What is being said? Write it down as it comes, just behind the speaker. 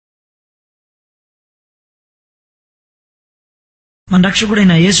మన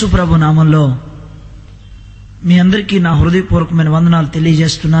రక్షకుడైన యేసు ప్రభు నామంలో మీ అందరికీ నా హృదయపూర్వకమైన వందనాలు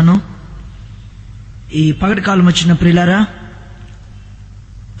తెలియజేస్తున్నాను. ఈ పగటి కాలం వచ్చిన ప్రియులారా,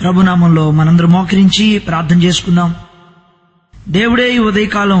 ప్రభు నామంలో మనందరం మోకరించి ప్రార్థన చేసుకుందాం. దేవుడే ఈ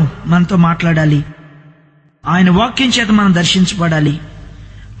ఉదయకాలం మనతో మాట్లాడాలి. ఆయన వాక్యం చేత మనం దర్శించబడాలి.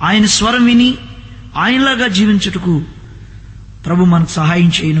 ఆయన స్వరం విని ఆయనలాగా జీవించుటకు ప్రభు మనకు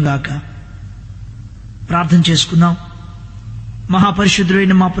సహాయం చేయునుగాక. ప్రార్థన చేసుకుందాం.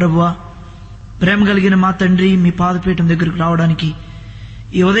 మహాపరిశుద్ధుడైన మా ప్రభువా, ప్రేమ కలిగిన మా తండ్రి, మీ పాదపీఠం దగ్గరకు రావడానికి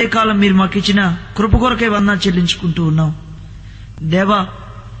ఈ ఉదయకాలం మీరు మాకు ఇచ్చిన కృప కొరకై వందనాలు చెల్లించుకుంటూ ఉన్నాం. దేవా,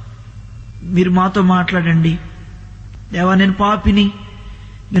 మీరు మాతో మాట్లాడండి. దేవా, నేను పాపిని,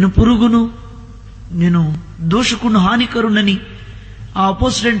 నేను పురుగును, నేను దోషకును, హానికరుణని ఆ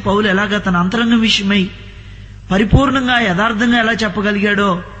అపోస్తలుడైన పౌలు ఎలాగా తన అంతరంగం విషయమై పరిపూర్ణంగా యథార్థంగా ఎలా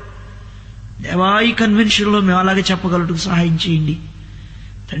చెప్పగలిగాడో దేవా, ఈ కన్వెన్షన్లో మేము అలాగే చెప్పగలటకు సహాయం చేయండి.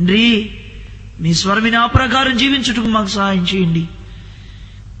 తండ్రి, మీ స్వరమిని ఆ ప్రకారం జీవించుటకు మాకు సహాయం చేయండి.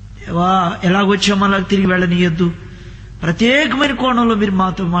 దేవా, ఎలాగొచ్చామో అలాగ తిరిగి వెళ్ళనీయద్దు. ప్రత్యేకమైన కోణంలో మీరు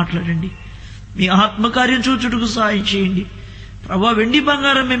మాతో మాట్లాడండి. మీ ఆత్మకార్యం చూచుటకు సహాయం చేయండి. ప్రభా, వెండి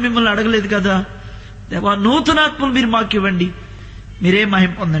బంగారం మేము మిమ్మల్ని అడగలేదు కదా. దేవా, నూతనాత్మలు మీరు మాకు ఇవ్వండి. మీరే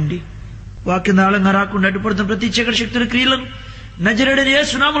మహిమ పొందండి. వాక్యం దాళంగా రాకుండా అడ్డుపడుతున్న ప్రతి చీకటి శక్తుల క్రియలను నజరేయుడైన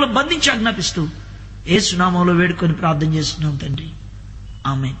యేసు నామములో బంధించి ఆజ్ఞాపిస్తూ యేసు నామములో వేడుకొని ప్రార్థన చేస్తున్నాం తండ్రి,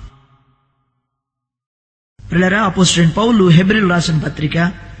 ఆమేన్. ప్రియులారా, అపోస్తలుడైన పౌలు హెబ్రీయులకు రాసిన పత్రిక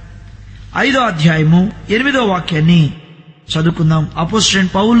 5వ అధ్యాయము 8వ వాక్యాన్ని చదువుకుందాం.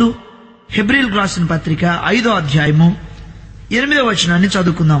 అపోస్తలుడైన పౌలు హెబ్రీయులకు రాసిన పత్రిక 5వ అధ్యాయము 8వ వచనాన్ని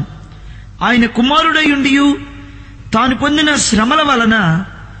చదువుకుందాం. ఆయన కుమారుడై ఉండియు తాను పొందిన శ్రమల వలన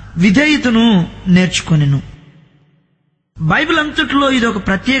విధేయతను నేర్చుకొనెను. బైబిల్ అంతట్లో ఇది ఒక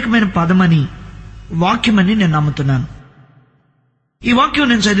ప్రత్యేకమైన పదమని, వాక్యమని నేను నమ్ముతున్నాను. ఈ వాక్యం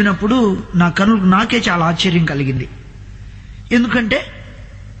నేను చదివినప్పుడు నా కనులకు నాకే చాలా ఆశ్చర్యం కలిగింది. ఎందుకంటే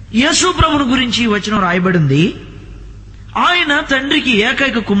యేసు ప్రభువుని గురించి ఈ వచనం రాయబడింది. ఆయన తండ్రికి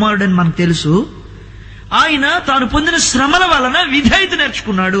ఏకైక కుమారుడని మనకు తెలుసు. ఆయన తాను పొందిన శ్రమల వలన విధేయత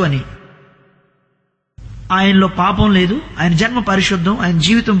నేర్చుకున్నాడు అని. ఆయనలో పాపం లేదు. ఆయన జన్మ పరిశుద్ధం, ఆయన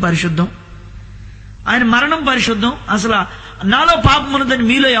జీవితం పరిశుద్ధం, ఆయన మరణం పరిశుద్ధం. అసలు నాలో పాపం ఉన్నదని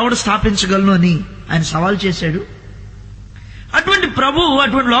మీలో ఎవడు స్థాపించగలను అని ఆయన సవాల్ చేశాడు. అటువంటి ప్రభు,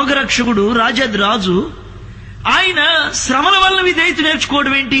 అటువంటి లోకరక్షకుడు, రాజాది రాజు, ఆయన శ్రమల వల్ల విధేయత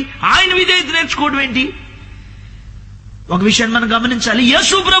నేర్చుకోవడం ఏంటి? ఆయన విధేయత నేర్చుకోవడం ఏంటి? ఒక విషయాన్ని మనం గమనించాలి.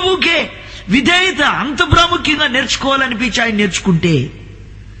 యేసు ప్రభువుకే విధేయత అంత ప్రాముఖ్యంగా నేర్చుకోవాలనిపించి ఆయన నేర్చుకుంటే,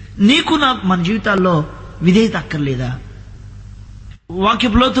 నీకు నాకు మన జీవితాల్లో విధేయత అక్కర్లేదా?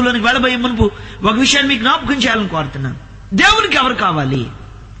 వాక్యపు లోతులోనికి వెళ్ళబోయే మునుపు ఒక విషయాన్ని మీకు జ్ఞాపకం చేయాలని కోరుతున్నాను. దేవునికి ఎవరు కావాలి?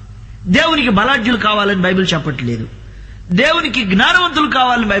 దేవునికి బలాఢ్యులు కావాలని బైబిల్ చెప్పట్లేదు. దేవునికి జ్ఞానవంతులు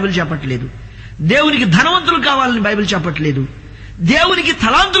కావాలని బైబిల్ చెప్పట్లేదు. దేవునికి ధనవంతులు కావాలని బైబిల్ చెప్పట్లేదు. దేవునికి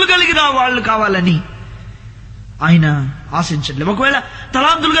తలాంతులు కలిగిన వాళ్ళు కావాలని ఆయన ఆశించట్లేదు. ఒకవేళ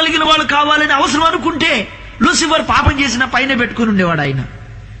తలాంతులు కలిగిన వాళ్ళు కావాలని అవసరం అనుకుంటే లూసిఫర్ పాపం చేసిన పైన పెట్టుకుని ఉండేవాడు.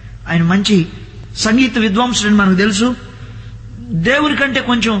 ఆయన మంచి సంగీత విద్వాంసుడని మనకు తెలుసు. దేవుని కంటే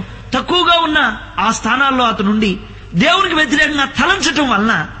కొంచెం తక్కువగా ఉన్న ఆ స్థానాల్లో అతనుండి దేవునికి వ్యతిరేకంగా తలంచటం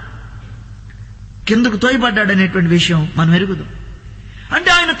వలన కిందకు తోయబడ్డాడనేటువంటి విషయం మనం ఎరుగుదాం. అంటే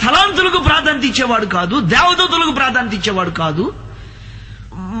ఆయన తలాంతులకు ప్రాధాన్యత ఇచ్చేవాడు కాదు, దేవదూతలకు ప్రాధాన్యత ఇచ్చేవాడు కాదు.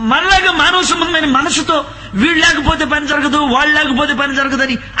 మనలాగా మానవ సంబంధమైన మనసుతో వీళ్ళు లేకపోతే పని జరగదు, వాళ్ళు లేకపోతే పని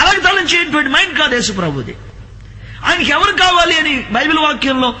జరగదని అలాగే తలంచేటువంటి మైండ్ కాదు యేసు ప్రభుది. ఆయనకి ఎవరు కావాలి అని బైబిల్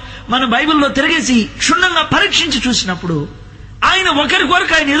వాక్యంలో మన బైబిల్లో తిరిగేసి క్షుణ్ణంగా పరీక్షించి చూసినప్పుడు ఆయన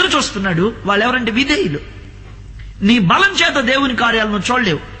ఒకరికొరకు ఆయన ఎదురు చూస్తున్నాడు. వాళ్ళు ఎవరంటే విధేయులు. నీ బలం చేత దేవుని కార్యాలను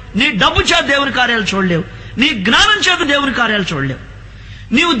చూడలేవు, నీ డబ్బు చేత దేవుని కార్యాలు చూడలేవు, నీ జ్ఞానం చేత దేవుని కార్యాలు చూడలేవు.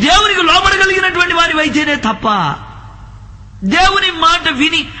 నీవు దేవునికి లోబడగలిగినటువంటి వారివి అయితేనే తప్ప దేవుని మాట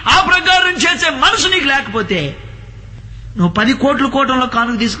విని ఆ ప్రకారం చేసే మనసు నీకు లేకపోతే నువ్వు 10 కోట్ల కోటంలో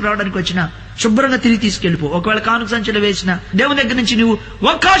కానుక తీసుకురావడానికి వచ్చినా శుభ్రంగా తిరిగి తీసుకెళ్ళిపో. ఒకవేళ కానుక సంచిలో వేసినా దేవుని దగ్గర నుంచి నువ్వు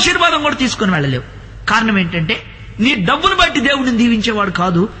ఒక్క ఆశీర్వాదం కూడా తీసుకుని వెళ్ళలేవు. కారణం ఏంటంటే నీ డబ్బును బట్టి దేవుడిని దీవించేవాడు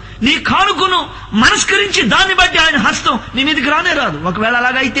కాదు. నీ కానుకను మనస్కరించి దాన్ని బట్టి ఆయన హస్తం నీ మీదకి రానే రాదు. ఒకవేళ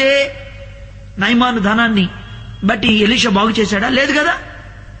అలాగైతే నయమాను ధనాన్ని బట్టి ఎలీషా బాగు చేశాడా? లేదు కదా.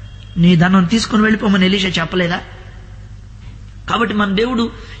 నీ ధనం తీసుకుని వెళ్ళిపోమని ఎలీషా చెప్పలేదా? కాబట్టి మన దేవుడు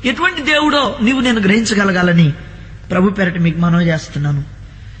ఎటువంటి దేవుడో నీవు నేను గ్రహించగలగాలని ప్రభు పేరట మీకు మనవి చేస్తున్నాను.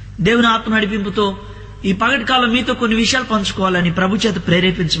 దేవుని ఆత్మ నడిపింపుతో ఈ పగటి కాలం మీతో కొన్ని విషయాలు పంచుకోవాలని ప్రభు చేత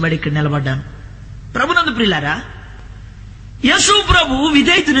ప్రేరేపించబడి ఇక్కడ నిలబడ్డాను. ప్రభునందు ప్రియులారా, యేసు ప్రభు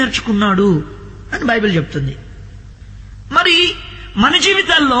విధేయత నేర్చుకున్నాడు అని బైబిల్ చెప్తుంది. మరి మన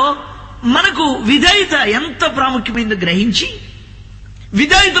జీవితాల్లో మనకు విధేయత ఎంత ప్రాముఖ్యమైందో గ్రహించి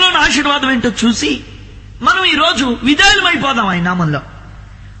విధేయతలోని ఆశీర్వాదం ఏంటో చూసి మనం ఈరోజు విధేయులమైపోదాం ఆయన నామంలో.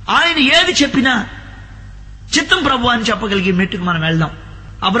 ఆయన ఏది చెప్పినా చిత్తం ప్రభు అని చెప్పగలిగే మెట్టుకు మనం వెళ్దాం.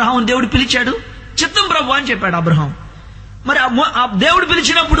 అబ్రహాం దేవుడు పిలిచాడు, చిత్తం ప్రభు అని చెప్పాడు అబ్రహాం. మరి ఆ దేవుడు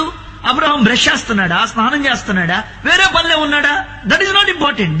పిలిచినప్పుడు అబ్రహాం బ్రష్ చేస్తున్నాడా, స్నానం చేస్తున్నాడా, వేరే పనిలో ఉన్నాడా? That is not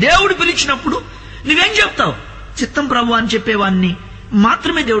important. దేవుడు పిలిచినప్పుడు నువ్వేం చెప్తావు? చిత్తం ప్రభు అని చెప్పేవాడిని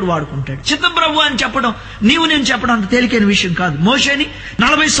మాత్రమే దేవుడు వాడుకుంటాడు. చిత్తం ప్రభు అని చెప్పడం, నేను చెప్పడం అంత తేలికైన విషయం కాదు. మోషేని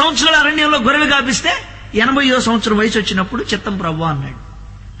 40 సంవత్సరాల అరణ్యంలో గొర్రెలు కాపిస్తే 80వ సంవత్సరం వయసు వచ్చినప్పుడు చిత్తం ప్రభు అన్నాడు.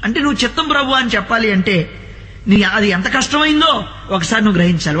 అంటే నువ్వు చిత్తం ప్రభు అని చెప్పాలి అంటే అది ఎంత కష్టమైందో ఒకసారి నువ్వు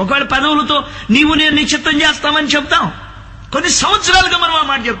గ్రహించాలి. ఒకవేళ పదవులతో నేను నీ చిత్తం చేస్తామని చెప్తాం, కొన్ని సంవత్సరాలుగా మనం ఆ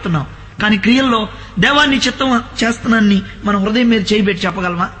మాట చెప్తున్నాం. కానీ క్రియల్లో దేవాన్ని చిత్తం చేస్తున్నాన్ని మనం హృదయం మీద చేయబెట్టి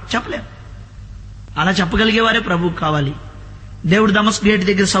చెప్పగలమా? చెప్పలేం. అలా చెప్పగలిగేవారే ప్రభువు కావాలి. దేవుడు దమస్కు గేట్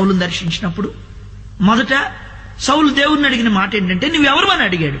దగ్గర సౌలును దర్శించినప్పుడు మొదట సౌలు దేవుడిని అడిగిన మాట ఏంటంటే, నువ్వెవరు అని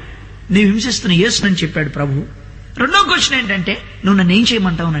అడిగాడు. నీవు హింసిస్తున్న యేసునని చెప్పాడు ప్రభువు. రెండో క్వశ్చన్ ఏంటంటే, నువ్వు నన్ను ఏం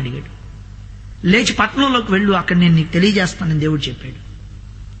చేయమంటావు అని అడిగాడు. లేచి పట్టణంలోకి వెళ్ళు, అక్కడ నేను నీకు తెలియజేస్తానని దేవుడు చెప్పాడు.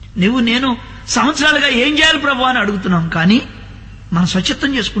 నేను సంవత్సరాలుగా ఏం చేయాలి ప్రభు అని అడుగుతున్నాం, కానీ మనం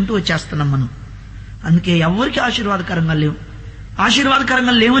స్వచ్ఛత్వం చేసుకుంటూ వచ్చేస్తున్నాం మనం. అందుకే ఎవరికి ఆశీర్వాదకరంగా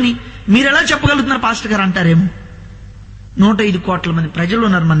లేవని మీరు ఎలా చెప్పగలుగుతున్నారు పాస్టర్ గారు అంటారేమో. 105 కోట్ల మంది ప్రజలు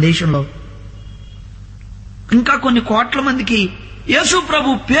ఉన్నారు మన దేశంలో. ఇంకా కొన్ని కోట్ల మందికి యేసు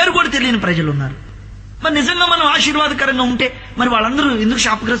ప్రభు పేరు కూడా తెలియని ప్రజలు ఉన్నారు. మరి నిజంగా మనం ఆశీర్వాదకరంగా ఉంటే మరి వాళ్ళందరూ ఎందుకు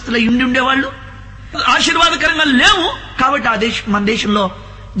శాపగ్రస్తులై ఉండేవాళ్ళు? ఆశీర్వాదకరంగా లేవు కాబట్టి మన దేశంలో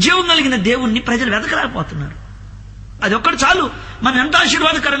జీవం కలిగిన దేవుణ్ణి ప్రజలు వెతకలేకపోతున్నారు. అది ఒక్కటి చాలు మనం ఎంత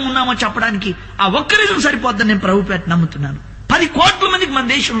ఆశీర్వాదకరంగా ఉన్నామో చెప్పడానికి. ఆ ఒక్క రీజన్ సరిపోద్దని నేను ప్రభు పేట నమ్ముతున్నాను. 10 కోట్ల మందికి మన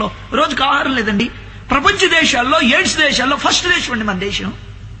దేశంలో రోజుకు ఆహారం లేదండి. ప్రపంచ దేశాల్లో, ఎయిడ్స్ దేశాల్లో ఫస్ట్ దేశం అండి మన దేశం.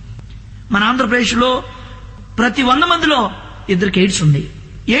 మన ఆంధ్రప్రదేశ్లో ప్రతి 100 మందిలో 2కి ఎయిడ్స్ ఉంది.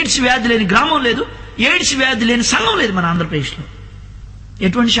 ఎయిడ్స్ వ్యాధి లేని గ్రామం లేదు, ఎయిడ్స్ వ్యాధి లేని సంఘం లేదు మన ఆంధ్రప్రదేశ్లో.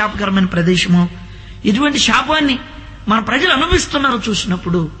 ఎటువంటి శాపకరమైన ప్రదేశమో, ఎటువంటి శాపాన్ని మన ప్రజలు అనుభవిస్తున్నారో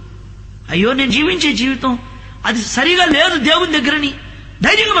చూసినప్పుడు అయ్యో నేను జీవించే జీవితం అది సరిగా లేదు దేవుని దగ్గరని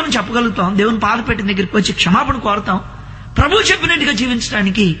ధైర్యంగా మనం చెప్పగలుగుతాం. దేవుని పాదపెట్టిన దగ్గరికి వచ్చి క్షమాపణ కోరుతాం. ప్రభు చెప్పినట్టుగా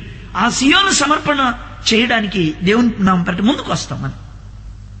జీవించడానికి, ఆ సియోను సమర్పణ చేయడానికి దేవుని నామం పెట్టి ముందుకు వస్తాం. మనం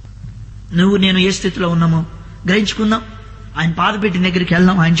నేను ఏ స్థితిలో ఉన్నామో గ్రహించుకుందాం. ఆయన పాదపెట్టిన దగ్గరికి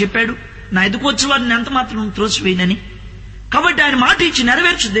వెళ్దాం. ఆయన చెప్పాడు, నా ఎదుకు వచ్చే వారిని ఎంత మాత్రం త్రోసివేయనని. కాబట్టి ఆయన మాట ఇచ్చి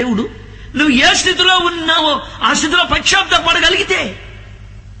నెరవేర్చు దేవుడు. నువ్వు ఏ స్థితిలో ఉన్నావో ఆ స్థితిలో పశ్చాత్తాపడగలిగితే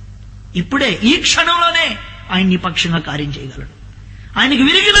ఇప్పుడే ఈ క్షణంలోనే ఆయన నీ పక్షంగా కార్యం చేయగలడు. ఆయనకి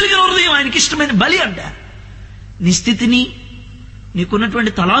విరిగినలిగిన హృదయం ఆయనకి ఇష్టమైన బలి అంట. నీ స్థితిని,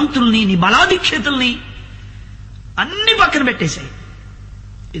 నీకున్నటువంటి తలాంతుల్ని, నీ బలాధిక్యతల్ని అన్ని పక్కన పెట్టేశాయి.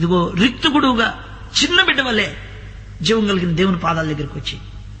 ఇదిగో రిక్తుగుడుగా చిన్న బిడ్డ వల్లే జీవం కలిగిన దేవుని పాదాల దగ్గరికి వచ్చి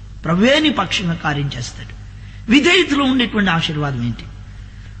ప్రభువే నీ పక్షంగా కార్యం చేస్తాడు. విధేయతలో ఉండేటువంటి ఆశీర్వాదం ఏంటి?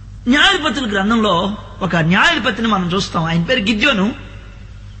 న్యాయాధిపతుల గ్రంథంలో ఒక న్యాయాధిపతిని మనం చూస్తాం. ఆయన పేరు గిద్యోను.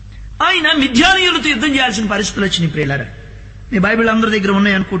 ఆయన మిద్యానీయులతో యుద్ధం చేయాల్సిన పరిస్థితులు వచ్చినాయి. ప్రియులారా, మీ బైబిల్ అందరి దగ్గర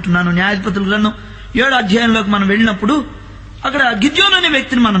ఉన్నాయనుకుంటున్నాను. న్యాయాధిపతుల గ్రంథం 7వ అధ్యాయంలోకి మనం వెళ్ళినప్పుడు అక్కడ గిద్యోను అనే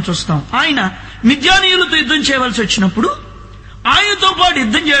వ్యక్తిని మనం చూస్తాం. ఆయన మిద్యానీయులతో యుద్ధం చేయవలసి వచ్చినప్పుడు ఆయనతో పాటు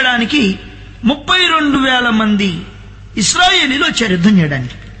యుద్ధం చేయడానికి 32,000 మంది ఇశ్రాయేలీలు వచ్చారు యుద్ధం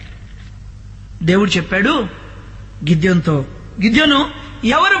చేయడానికి. దేవుడు చెప్పాడు గిద్యోనుతో, గిద్యోను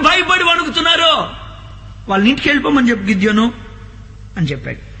ఎవరు భయపడి వణుకుతున్నారో వాళ్ళ ఇంటికి వెళ్ళిపోమని చెప్పు గిద్యోను అని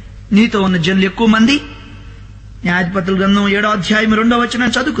చెప్పాడు. నీతో ఉన్న జనులు ఎక్కువ మంది. న్యాయాధిపతుల గ్రంథం 7వ అధ్యాయం 2వ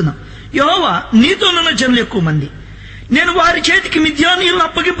వచనం చదువుకుందాం. యెహోవా నీతో ఉన్న జనులు ఎక్కువ మంది, నేను వారి చేతికి మిద్యానీయులను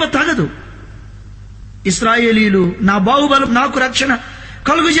అప్పగింప తగదు. ఇశ్రాయేలీయులు నా బాహుబలం నాకు రక్షణ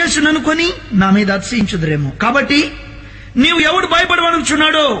కలుగు చేసిననుకొని నా మీద అతిశయించుదురేమో. కాబట్టి నీవు ఎవడు భయపడి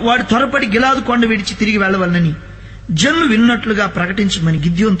వణుకుచున్నాడో వాడు త్వరపడి గిలాదు కొండ విడిచి తిరిగి వెళ్ళవలనని జనులు విన్నట్లుగా ప్రకటించమని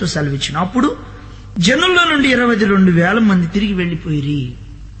గిద్యోనుతో సెలవిచ్చిన. అప్పుడు జనుల్లో నుండి 22,000 మంది తిరిగి వెళ్లిపోయిరి.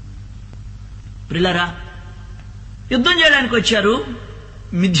 ప్రియులారా, యుద్ధం చేయడానికి వచ్చారు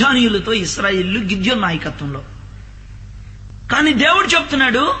మిద్యానీయులతో ఇశ్రాయేలీయులు గిద్యోను నాయకత్వంలో. కానీ దేవుడు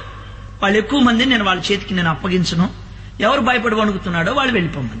చెప్తున్నాడు వాళ్ళు ఎక్కువ మంది నేను వాళ్ళ చేతికి నేను అప్పగించను. ఎవరు భయపడి వణుకుతున్నాడో వాళ్ళు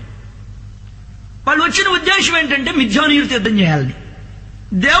వెళ్ళిపోమని. వాళ్ళు వచ్చిన ఉద్దేశం ఏంటంటే మిద్యానీయులతో యుద్ధం చేయాలని.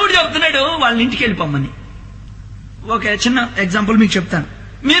 దేవుడు చెప్తున్నాడు వాళ్ళని ఇంటికి వెళ్ళిపోమని. ఒక చిన్న ఎగ్జాంపుల్ మీకు చెప్తాను.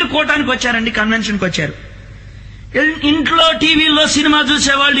 మీరు కోటానికి వచ్చారండి, కన్వెన్షన్కి వచ్చారు. ఇంట్లో టీవీలో సినిమా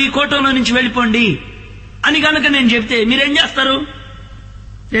చూసేవాళ్ళు ఈ కోటంలో నుంచి వెళ్ళిపోండి అని కనుక నేను చెప్తే మీరేం చేస్తారు?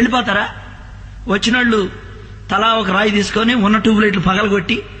 వెళ్ళిపోతారా? వచ్చిన వాళ్ళు తలా ఒక రాయి తీసుకొని ఉన్న ట్యూబ్లైట్లు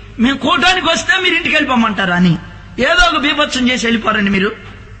పగలగొట్టి మేము కోటానికి వస్తే మీరు ఇంటికి వెళ్ళిపోమంటారా అని ఏదో ఒక బీభత్సం చేసి వెళ్ళిపోరండి మీరు.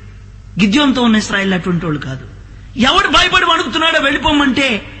 గిద్యోనుతో ఉన్న ఇశ్రాయేలు అటువంటి వాళ్ళు కాదు. ఎవడు భయపడి వణుకుతున్నాడో వెళ్ళిపోమంటే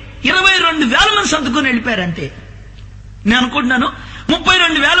 22,000 మంది సర్దుకొని వెళ్ళిపోయారు అంతే. నేను అనుకుంటున్నాను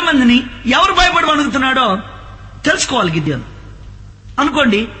 32,000 మందిని ఎవరు భయపడి వణుకుతున్నాడో తెలుసుకోవాలి గిద్యోను.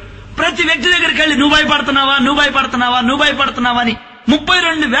 అనుకోండి, ప్రతి వ్యక్తి దగ్గరికి వెళ్ళి నువ్వు భయపడుతున్నావా అని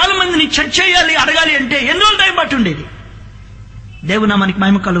 32,000 మందిని చెక్ చేయాలి, అడగాలి అంటే ఎన్ని రోజులు టైం పట్టి ఉండేది? దేవుని మనకి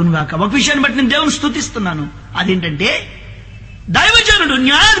మహిమ కలుగును గాక. ఒక విషయాన్ని బట్టి నేను దేవుని స్తుతిస్తున్నాను. అదేంటంటే, దైవజనుడు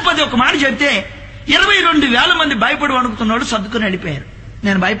న్యాయాధిపతి ఒక మాట చెప్తే 22,000 మంది భయపడి వణుకుతున్నాడు, సర్దుకుని వెళ్ళిపోయారు.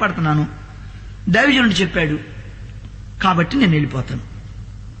 నేను భయపడుతున్నాను, దైవజనుడు చెప్పాడు కాబట్టి నేను వెళ్ళిపోతాను.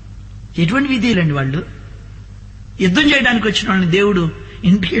 ఎటువంటి విధేయులండి వాళ్ళు? యుద్ధం చేయడానికి వచ్చిన వాళ్ళని దేవుడు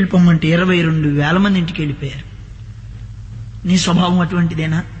ఇంటికి వెళ్ళిపోమంటే 22,000 మంది ఇంటికి వెళ్ళిపోయారు. నీ స్వభావం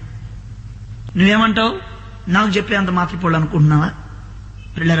అటువంటిదేనా? నువ్వేమంటావు? నాకు చెప్పేంత మాత్రపోళ్ళు అనుకుంటున్నావా?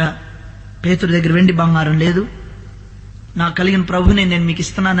 పిల్లరా, పేతురు దగ్గర వెండి బంగారం లేదు, నాకు కలిగిన ప్రభునే నేను మీకు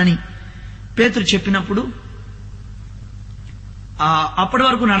ఇస్తున్నానని పేతురు చెప్పినప్పుడు అప్పటి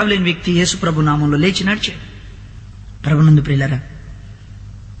వరకు నడవలేని వ్యక్తి యేసు ప్రభు నామంలో లేచి నడిచాడు. ప్రభునందు ప్రియులారా,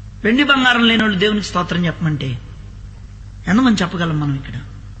 వెండి బంగారం లేని వాళ్ళు దేవునికి స్తోత్రం చెప్పమంటే ఎంతమంది చెప్పగలం మనం? ఇక్కడ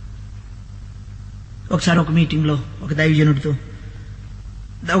ఒకసారి ఒక మీటింగ్లో ఒక దైవజనుడు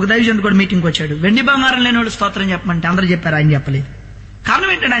కూడా మీటింగ్కి వచ్చాడు. వెండి బంగారం లేని వాళ్ళు స్తోత్రం చెప్పమంటే అందరూ చెప్పారు, ఆయన చెప్పలేదు. కారణం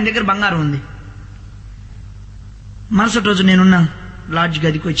ఏంటంటే ఆయన దగ్గర బంగారం ఉంది. మరుసటి రోజు నేనున్న లాడ్జ్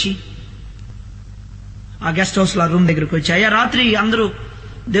గదికి వచ్చి, ఆ గెస్ట్ హౌస్ లో రూమ్ దగ్గరికి వచ్చి, అయ్యా రాత్రి అందరూ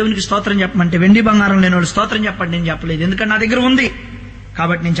దేవునికి స్తోత్రం చెప్పమంటే వెండి బంగారం లేని వాళ్ళు స్తోత్రం చెప్పండి, నేను చెప్పలేదు, ఎందుకంటే నా దగ్గర ఉంది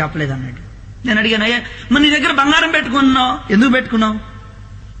కాబట్టి నేను చెప్పలేదు అన్నాడు. నేను అడిగాను, అయ్యా మరి నీ దగ్గర బంగారం పెట్టుకున్నావు, ఎందుకు పెట్టుకున్నావు?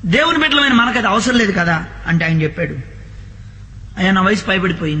 దేవుని బిడ్డలమైన మనకు అది అవసరం లేదు కదా అంటే ఆయన చెప్పాడు, అయ్యా నా వయసు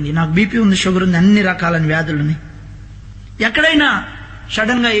పైబడిపోయింది, నాకు బీపీ ఉంది, షుగర్ ఉంది, అన్ని రకాలైన వ్యాధులున్నాయి. ఎక్కడైనా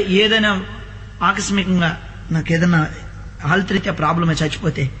సడన్ గా ఏదైనా ఆకస్మికంగా నాకు ఏదైనా హెల్త్ రీత్యా ప్రాబ్లమే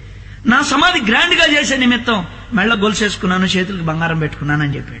చచ్చిపోతే నా సమాధి గ్రాండ్ గా చేసే నిమిత్తం మెళ్ళ గొలుసేసుకున్నాను, చేతులకు బంగారం పెట్టుకున్నాను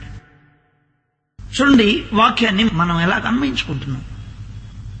అని చెప్పాడు. చూడండి, వాక్యాన్ని మనం ఎలాగ అన్వయించుకుంటున్నాం,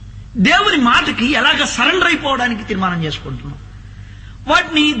 దేవుని మాటకి ఎలాగ సరెండర్ అయిపోవడానికి తీర్మానం చేసుకుంటున్నాం,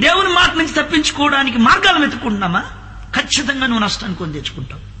 వాటిని దేవుని మాట నుంచి తప్పించుకోవడానికి మార్గాలు వెతుక్కుంటున్నామా? ఖచ్చితంగా నువ్వు నష్టాన్ని కొని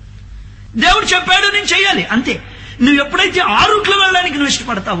తెచ్చుకుంటావు. దేవుడు చెప్పాడు నేను చెయ్యాలి అంతే. నువ్వు ఎప్పుడైతే ఆ రూట్లో వెళ్ళడానికి నువ్వు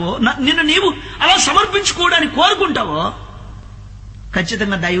ఇష్టపడతావో, నిన్ను నీవు అలా సమర్పించుకోవడానికి కోరుకుంటావో,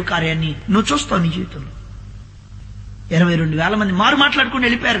 ఖచ్చితంగా దైవ కార్యాన్ని నువ్వు చూస్తావు నీ జీవితంలో. 22,000 మంది మాట్లాడుకుని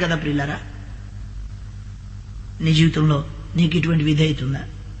వెళ్ళిపోయారు కదా ప్రియులారా. నీ జీవితంలో నీకు ఇటువంటి విధేయత ఉందా?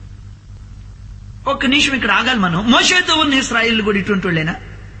 ఒక్క నిమిషం ఇక్కడ ఆగాలి మనం. మోషేతో ఉన్న ఇశ్రాయేలు కూడా ఇటువంటి వాళ్ళేనా?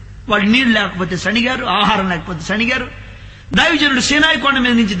 వాళ్ళు నీళ్లు లేకపోతే సణిగారు, ఆహారం లేకపోతే సణిగారు. దైవజనుడు సీనాయి కొండ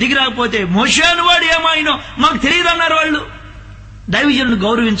మీద నుంచి దిగి రాకపోతే మోషే అనువాడు ఏమాయినో మాకు తెలియదు అన్నారు వాళ్ళు. దైవజనుడు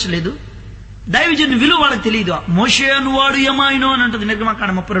గౌరవించలేదు, దైవజనుని విలువ వాళ్ళకి తెలియదు. మోషే అనువాడు ఏమాయినో అని అంటుంది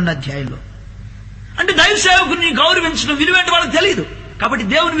నిర్గమకాండం 32 అధ్యాయంలో. అంటే దైవ సేవకుని గౌరవించడం విలువేంటి వాళ్ళకి తెలియదు, కాబట్టి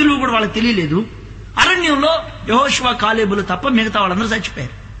దేవుని విలువ కూడా వాళ్ళకి తెలియలేదు. అరణ్యంలో యెహోషువ కాలేబులు తప్ప మిగతా వాళ్ళందరూ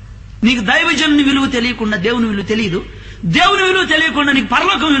చచ్చిపోయారు. నీకు దైవజనుని విలువ తెలియకుండా దేవుని విలువ తెలియదు, దేవుని విలువ తెలియకుండా నీకు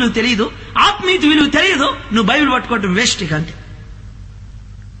పరలోకం విలువ తెలియదు, ఆత్మీయత విలువ తెలియదు, నువ్వు బైబిల్ పట్టుకోవడం వేస్ట్ ఇక అంతే.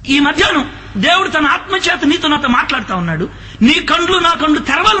 ఈ మధ్యాహ్నం దేవుడు తన ఆత్మచేత నీతో నాతో మాట్లాడుతూ ఉన్నాడు. నీ కండ్లు నా కండ్లు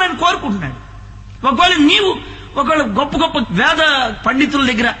తెరవాలని కోరుకుంటున్నాడు. ఒకవేళ నీవు గొప్ప గొప్ప వేద పండితుల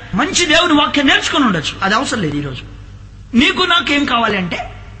దగ్గర మంచి దేవుని వాక్యం నేర్చుకుని ఉండొచ్చు, అది అవసరం లేదు. ఈరోజు నీకు నాకేం కావాలి అంటే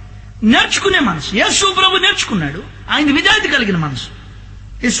నేర్చుకునే మనసు. యేసు ప్రభు నేర్చుకున్నాడు, ఆయన విధేయత కలిగిన మనసు.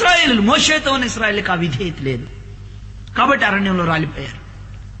 ఇశ్రాయేలు మోషేతో ఉన్న ఇశ్రాయేలుకి ఆ విధేయత లేదు, కాబట్టి అరణ్యంలో రాలిపోయారు.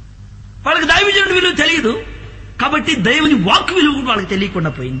 వాళ్ళకి దైవజనుడి విలువ తెలియదు, కాబట్టి దేవుని వాక్ విలువ కూడా వాళ్ళకి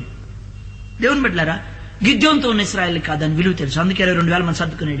తెలియకుండా పోయింది. దేవుని బిడ్డలారా, గిద్యోనుతో ఉన్న ఇశ్రాయేలుకి దాని విలువ తెలుసు, అందుకే 22,000 మంది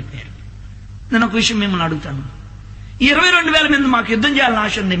సర్దుకుని వెళ్ళిపోయారు. నేను ఒక విషయం మిమ్మల్ని అడుగుతాను, ఈ 22,000 మంది మాకు యుద్ధం చేయాలని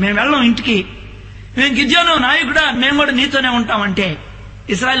ఆశ ఉంది, మేము వెళ్ళాం ఇంటికి, మేము గిద్యోను నాయకుడా మేము కూడా నీతోనే ఉంటామంటే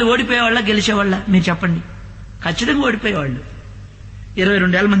ఇశ్రాయేలు ఓడిపోయేవాళ్ళ గెలిచేవాళ్ళ? మీరు చెప్పండి. ఖచ్చితంగా ఓడిపోయేవాళ్ళు.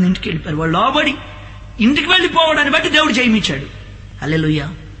 22,000 మంది ఇంటికి వెళ్ళిపోయారు. వాళ్ళు లోబడి ఇంటికి వెళ్ళిపోవడాన్ని బట్టి దేవుడు జయమిచ్చాడు. హల్లెలూయా.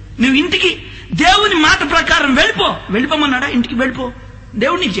 నువ్వు ఇంటికి దేవుని మాట ప్రకారం వెళ్ళిపోమన్నాడా? ఇంటికి వెళ్ళిపో,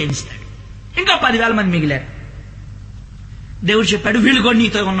 దేవుడు నీకు జయమిస్తాడు. ఇంకా 10,000 మంది మిగిలారు. దేవుడు చెప్పాడు, వీళ్ళు కూడా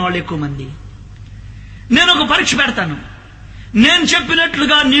నీతో ఉన్న వాళ్ళు ఎక్కువ మంది, నేను ఒక పరీక్ష పెడతాను, నేను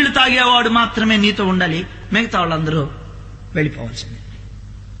చెప్పినట్లుగా నీళ్లు తాగేవాడు మాత్రమే నీతో ఉండాలి, మిగతా వాళ్ళందరూ వెళ్ళిపోవాల్సిందే.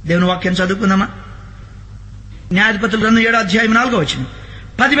 దేవుని వాక్యం చదువుకుందామా? న్యాయాధిపతుల గ్రంథం 7వ అధ్యాయం 4వ వచనం.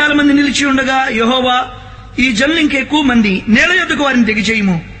 10,000 మంది నిలిచి ఉండగా యెహోవా, ఈ జనులు ఇంకెక్కువ మంది, నేల యొద్దకు వారిని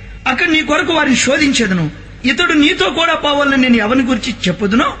దిగజేయము, అక్కడ నీ కొరకు వారిని శోధించేదను. ఇతడు నీతో కూడా పోవాలని నేను ఎవరిని గురించి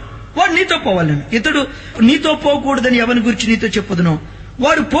చెప్పుదునో వాడు నీతో పోవాలను, ఇతడు నీతో పోకూడదని ఎవరిని గురించి నీతో చెప్పుదునో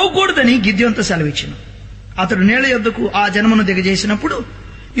వాడు పోకూడదని గిద్యోనుతో సెలవిచ్చెను. అతడు నేల యొద్దకు ఆ జనమును దిగజేసినప్పుడు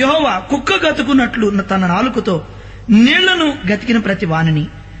యెహోవా కుక్క గతుకున్నట్లు తన నాలుకతో నీళ్లను గతికిన ప్రతి వానిని,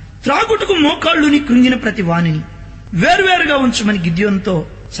 త్రాగుటకు మోకాళ్ళుని కృంగిన ప్రతి వానిని వేరువేరుగా ఉంచమని గిద్యోనుతో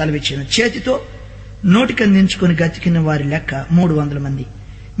సెలవిచ్చాను. చేతితో నోటికందించుకుని గతికిన వారి లెక్క 300 మంది.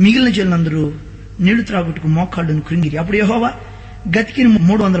 మిగిలిన జనులందరూ నీళ్లు త్రాగుటకు మోకాళ్ళుని కృంగిరి. అప్పుడు యెహోవా గతికిన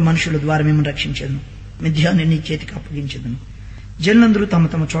 300 మనుషుల ద్వారా మిమ్మల్ని రక్షించెదను, మిద్యాన్ని నీ చేతికి అప్పగించెదను. జనులందరూ తమ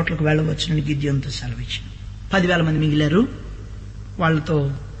తమ చోట్లకు వెళ్ళవచ్చునని గిద్యోనుతో సెలవిచ్చాను. 10,000 మంది మిగిలారు. వాళ్లతో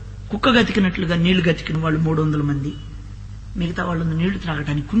కుక్క గతికినట్లుగా నీళ్లు గతికిన వాళ్ళు 300 మంది. మిగతా వాళ్ళు నీళ్లు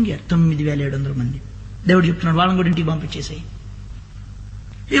త్రాగడానికి కుంగారు 9,700 మంది. దేవుడు చెప్తున్నాడు, వాళ్ళని కూడా ఇంటికి పంపించేసాయి.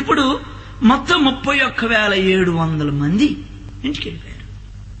 ఇప్పుడు మొత్తం 31,700 మంది ఇంటికి వెళ్ళిపోయారు.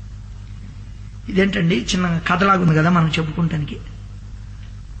 ఇదేంటండి చిన్న కథలాగుంది కదా మనం చెప్పుకుంటానికి.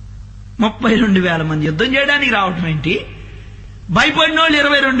 32,000 మంది యుద్ధం చేయడానికి రావటం ఏంటి? భయపడిన వాళ్ళు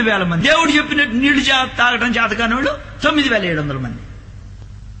 22,000 మంది. దేవుడు చెప్పినట్టు నీళ్లు తాగడం చేతకాని వాళ్ళు 9,700 మంది.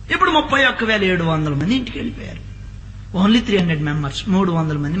 ఇప్పుడు 31,700 మంది ఇంటికి వెళ్ళిపోయారు. ఓన్లీ 300 మెంబర్స్,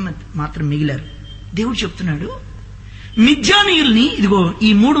 300 మంది మాత్రం మిగిలారు. దేవుడు చెప్తున్నాడు, మిద్యానీయుల్ని ఇదిగో ఈ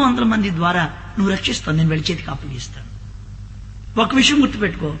 300 మంది ద్వారా నువ్వు రక్షిస్తాను, నేను వెళ్ళి చేతికి అప్పగిస్తాను. ఒక విషయం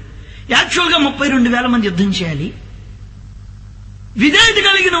గుర్తుపెట్టుకో, యాక్చువల్గా 32,000 మంది యుద్ధం చేయాలి. విధేయత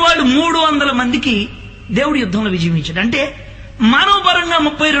కలిగిన వాళ్ళు 300 మందికి దేవుడు యుద్ధంలో విజయం ఇచ్చాడు. అంటే మానవపరంగా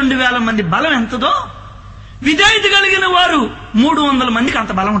 32,000 మంది బలం ఎంతదో, విధేయత కలిగిన వారు 300 మందికి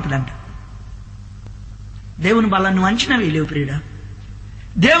అంత బలం ఉంటుందంట. దేవుని బలాన్ని అంచనా వేయలేవు ప్రియుడా.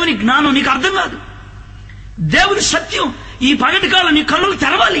 దేవుని జ్ఞానం నీకు అర్థం కాదు. దేవుని సత్యం ఈ పగటి కాలం నీ కన్నులు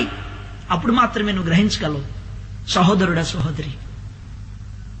తెరవాలి. అప్పుడు మాత్రమే నువ్వు గ్రహించగలవు. సహోదరుడా, సహోదరి,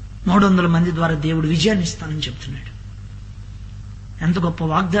 300 మంది ద్వారా దేవుడు విజయాన్ని ఇస్తానని చెప్తున్నాడు. ఎంత గొప్ప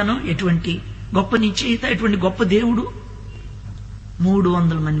వాగ్దానం, ఎటువంటి గొప్ప నిశ్చయిత, ఎటువంటి గొప్ప దేవుడు.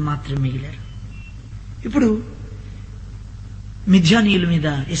 300 మంది మాత్రమే మిగిలారు. ఇప్పుడు మిద్యానీయుల మీద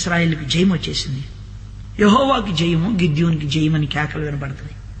ఇశ్రాయేలుకి జయం వచ్చేసింది. యెహోవాకి జయము, గిద్యోనికి జయం అని కేకలు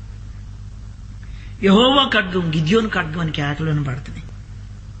వినబడుతుంది. యెహోవా ఖడ్గం, గిద్యోను ఖడ్గం అని కేకలు వినబడుతుంది.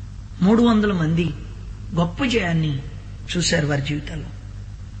 300 మంది గొప్ప జయాన్ని చూశారు వారి జీవితాల్లో.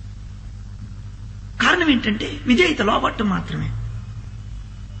 కారణం ఏంటంటే విధేయత, లోబట్టం మాత్రమే.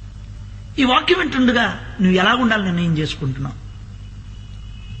 ఈ వాక్యం వింటుండగా నువ్వు ఎలా ఉండాలని నిర్ణయం చేసుకుంటున్నావు?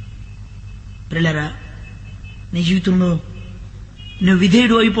 ప్రియులారా, నీ జీవితంలో నువ్వు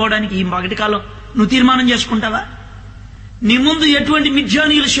విధేయుడు అయిపోవడానికి ఈ పగటి కాలం నువ్వు తీర్మానం చేసుకుంటావా? నీ ముందు ఎటువంటి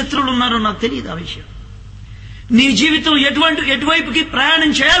మిద్యానీయుల శత్రువులు ఉన్నారో నాకు తెలియదు. ఆ విషయం నీ జీవితం ఎటువైపుకి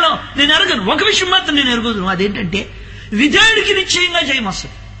ప్రయాణం చేయాలో నేను ఎరగను. ఒక విషయం మాత్రం నేను ఎరగదు, అదేంటంటే విధేయుడికి నిశ్చయంగా జయం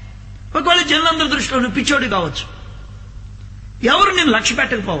వస్తుంది. ఒకవేళ జనులందరి దృష్టిలో నువ్వు పిచ్చోడి కావచ్చు, ఎవరు నేను లక్ష్య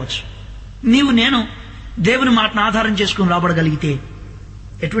పెట్టకపోవచ్చు. నేను దేవుని మాటను ఆధారం చేసుకుని రాబడగలిగితే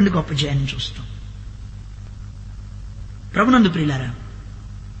ఎటువంటి గొప్ప జయాన్ని చూస్తాం. ప్రభునందు ప్రియులారా,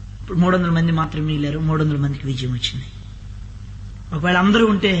 ఇప్పుడు 300 మంది మాత్రమే మిగిలారు. 300 మందికి విజయం వచ్చింది. ఒకవేళ అందరూ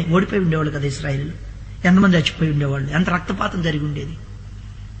ఉంటే ఓడిపోయి ఉండేవాళ్ళు కదా ఇశ్రాయేలు. ఎంతమంది చచ్చిపోయి ఉండేవాళ్ళు, ఎంత రక్తపాతం జరిగి ఉండేది,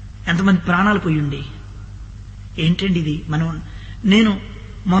 ఎంతమంది ప్రాణాలు పోయి ఉండే. ఏంటండి ఇది? నేను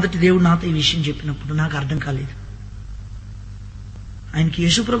మొదటి దేవుడు నాతో ఈ విషయం చెప్పినప్పుడు నాకు అర్థం కాలేదు. ఆయనకి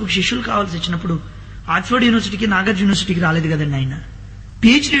యేసుప్రభుకి శిష్యులు కావాల్సి వచ్చినప్పుడు ఆక్స్ఫర్డ్ యూనివర్సిటీకి, నాగార్జున యూనివర్సిటీకి రాలేదు కదండి. ఆయన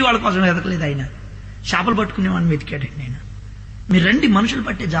పిహెచ్డీ వాళ్ళ కోసం వెతకలేదు. ఆయన చేపలు పట్టుకునేవాడిని వెతికాడండి. ఆయన మీరు రండి, మనుషులు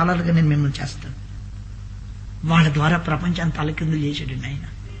పట్టే జాలాలుగా నేను మిమ్మల్ని చేస్తాను. వాళ్ళ ద్వారా ప్రపంచాన్ని తలకిందులు చేశాడండి ఆయన.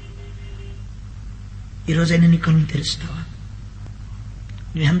 ఈరోజైనా నీ కన్ను తెరుస్తావా?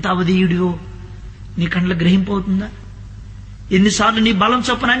 నువ్వెంత అవధీయుడివో నీ కళ్ళ గ్రహింపు అవుతుందా? ఎన్నిసార్లు నీ బలం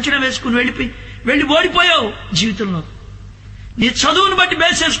చొప్పున అంచనా వేసుకుని వెళ్ళి ఓడిపోయావు జీవితంలో. నీ చదువును బట్టి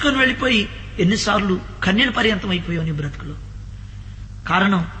బేసేసుకుని వెళ్ళిపోయి ఎన్నిసార్లు కన్నీళ్ళ పర్యంతం అయిపోయావు నీ బ్రతుకులో.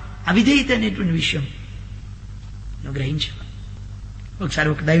 కారణం అవిధేయత అనేటువంటి విషయం నువ్వు గ్రహించావు. ఒకసారి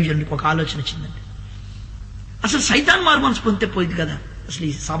ఒక దైవజనుడికి ఒక ఆలోచన వచ్చిందండి. అసలు సైతాన్ మారు మనసు పొందితే పోయింది కదా, అసలు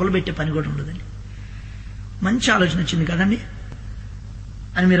ఈ సభలు పెట్టే పని కూడా ఉండదండి. మంచి ఆలోచన వచ్చింది కదండి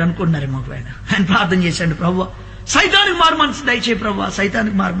అని మీరు అనుకుంటున్నారేమో. ఒకవేళ ఆయన ప్రార్థన చేశాడు, ప్రభువా సైతానికి మారు మనసు దయచేయి, ప్రభువా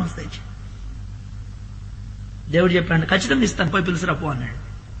సైతానికి మారు మనసు దయచేయి. దేవుడు చెప్పాడు, ఖచ్చితంగా ఇస్తాను, పోయి పిలుసురా పో అన్నాడు.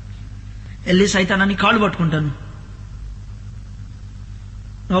 వెళ్ళి సైతానాన్ని కాళ్ళు పట్టుకుంటాను,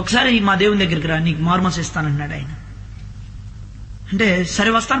 ఒకసారి మా దేవుని దగ్గరికి రా, నీకు మారు మనసు ఇస్తానన్నాడు ఆయన. అంటే సరే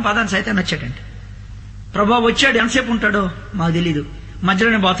వస్తాను పదాన్ని సైతాన్ వచ్చాడంటే. ప్రభా వచ్చాడు, ఎంతసేపు ఉంటాడో మాకు తెలీదు,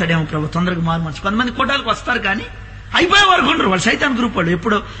 మధ్యలోనే పోతాడేమో ప్రభు, తొందరగా మారు మనసు. కొంతమంది కోటాలకు వస్తారు కానీ అయిపోయే వరకు ఉండరు. వాళ్ళు సైతాన్ గ్రూప్ వాళ్ళు.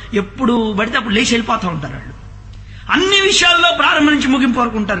 ఎప్పుడు పడితే అప్పుడు లేచి వెళ్ళిపోతూ ఉంటారు. వాళ్ళు అన్ని విషయాల్లో ప్రారంభం నుంచి ముగింపు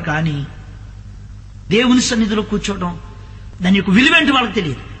వరకు ఉంటారు. కానీ దేవుని సన్నిధిలో కూర్చోవడం, దాని యొక్క విలువేంటి వాళ్ళకి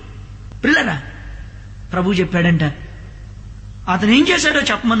తెలియదు. పిల్లరా, ప్రభు చెప్పాడంట, అతను ఏం చేశాడో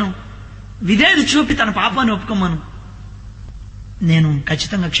చెప్పమను, విధేయత చూపి తన పాపాన్ని ఒప్పుకోమను, నేను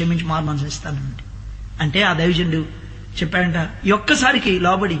ఖచ్చితంగా క్షమించి మారు మనసు ఇస్తానండి. అంటే ఆ దైవజనుడు చెప్పాడంట, ఈ ఒక్కసారికి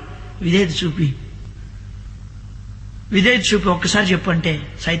లోబడి విధేయత చూపి ఒక్కసారి చెప్పు అంటే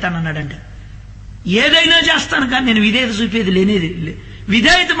సైతాన్ అన్నాడంట, ఏదైనా చేస్తాను కానీ నేను విధేయత చూపేది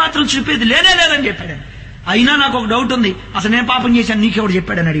విధేయత మాత్రం చూపేది లేదని చెప్పాడు. అయినా నాకు ఒక డౌట్ ఉంది, అసలు నేను పాపం చేశాను నీకెవడు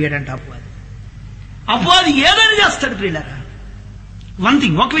చెప్పాడని అడిగాడంట అపవాది ఏదైనా చేస్తాడు ప్రియులారా.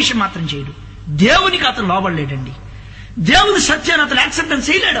 ఒక విషయం మాత్రం చేయడు, దేవునికి అతను లోబడలేడండి. దేవుని సత్యాన్ని అతను యాక్సెప్టెన్స్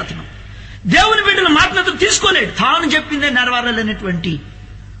చేయలేడు. అతను దేవుని బిడ్డల మాటను అతను తీసుకోలేడు. తాను చెప్పిందే నెరవేరాలనేటువంటి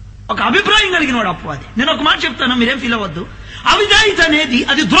ఒక అభిప్రాయం కలిగిన వాడు అపవాది. నేను ఒక మాట చెప్తాను, మీరేం ఫీల్ అవ్వద్దు. అవిధేయత అనేది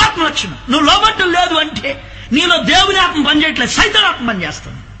అది దురాత్మ లక్షణం. నువ్వు లోబట్టం లేదు అంటే నీలో దేవుని ఆత్మ పనిచేయట్లేదు, సైతాన్ ఆత్మ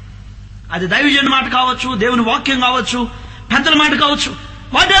పనిచేస్తుంది. అది దైవజనుడి మాట కావచ్చు, దేవుని వాక్యం కావచ్చు, పెద్దల మాట కావచ్చు,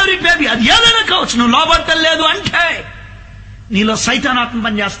 what ever it may be, అది ఏదైనా కావచ్చు. నువ్వు లోబట్టం లేదు అంటే నీలో సైతాన్ ఆత్మ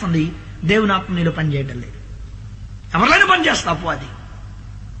పనిచేస్తుంది, దేవుని ఆత్మ నీలో పనిచేయడం లేదు. ఎవరైనా పనిచేస్తా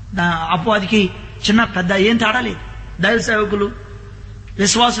అపవాదికి చిన్న పెద్ద ఏం తేడా లేదు. దైవ సేవకులు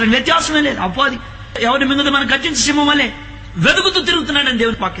విశ్వాసులకు వ్యత్యాసమే లేదు. అపవాది ఎవరి మింగుదో మనం గర్జించే సింహం వలె వెతుకుతూ తిరుగుతున్నాడని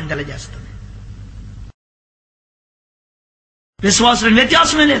దేవుని వాక్యం తెలియజేస్తుంది. విశ్వాసులకు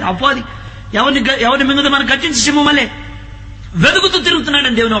వ్యత్యాసమే లేదు. అపవాది ఎవరి మింగుదో మనం గర్జించే సింహం వలె వెతుకుతూ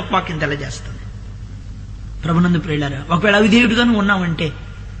తిరుగుతున్నాడని దేవుని వాక్యం తెలియజేస్తుంది. ప్రభునందు ప్రియులారా, ఒకవేళ అవిధేయుడుగాను ఉన్నామంటే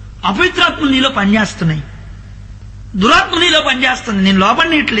అపవిత్రాత్మలు నీలో పనిచేస్తున్నాయి, దురాత్మ నీలో పనిచేస్తుంది, నేను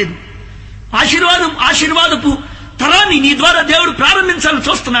లోపడనట్లేదు. ఆశీర్వాదపు తరాన్ని నీ ద్వారా దేవుడు ప్రారంభించాలని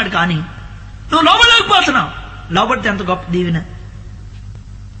చూస్తున్నాడు, కానీ నువ్వు లోబడలేకపోతున్నావు. లోబడితే ఎంత గొప్ప దీవెన.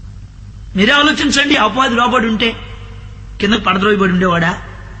 మీరే ఆలోచించండి, అపవాది లోబడి ఉంటే కింద పడద్రోయబడి ఉండేవాడా?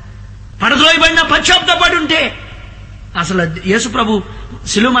 పడద్రోయబడిన పశ్చాత్తాపడి ఉంటే అసలు యేసు ప్రభు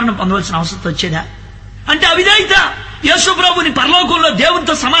శిలువ మరణం పొందవలసిన అవసరం వచ్చేదా? అంటే అవిధేయత యేసు ప్రభుని పరలోకంలో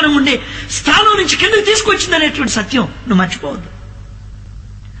దేవునితో సమానం ఉండే స్థానం నుంచి కిందకి తీసుకొచ్చిందనేటువంటి సత్యం నువ్వు మర్చిపోవద్దు.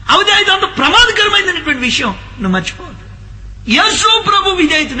 అవిధేయత అంత ప్రమాదకరమైనటువంటి విషయం నువ్వు మర్చిపోవద్దు. యేసు ప్రభు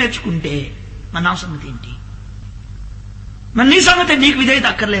విధేయత నేర్చుకుంటే మన నా సంగతి ఏంటి? మరి నీ సంగతి నీకు విధేయత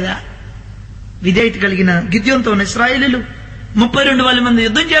అక్కర్లేదా? విధేయత కలిగిన గిద్యోనుతో ఉన్న ఇశ్రాయేలీయులు 32,000 మంది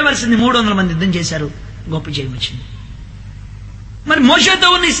యుద్ధం చేయవలసింది 300 మంది యుద్ధం చేశారు, గొప్ప జయం వచ్చింది. మరి మోషేతో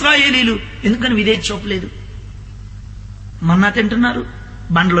ఉన్న ఇశ్రాయేలీయులు ఎందుకని విధేయత చూపలేదు? మన్నా తింటున్నారు,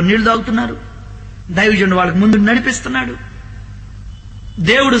 బండలో నీళ్లు తాగుతున్నారు, దైవజనుడు వాళ్ళకి ముందు నడిపిస్తున్నాడు,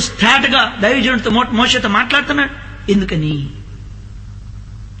 దేవుడు స్టార్ట్గా దైవజనుడితో మోషేతో మాట్లాడుతున్నాడు.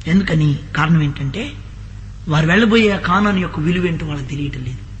 ఎందుకని కారణం ఏంటంటే వారు వెళ్ళబోయే కానాను యొక్క విలువ ఏంటో వాళ్ళకి తెలియటం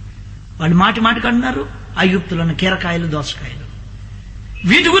లేదు. వాళ్ళు మాటికి అంటున్నారు ఐగుప్తులో ఉన్న కీరకాయలు, దోసకాయలు,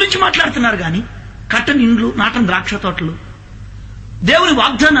 వీటి గురించి మాట్లాడుతున్నారు. కానీ కట్టని ఇండ్లు, నాటని ద్రాక్ష తోటలు, దేవుని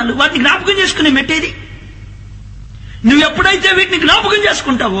వాగ్దానాలు, వాటిని జ్ఞాపకం చేసుకునే మెట్టేది. నువ్వు ఎప్పుడైతే వీటిని జ్ఞాపకం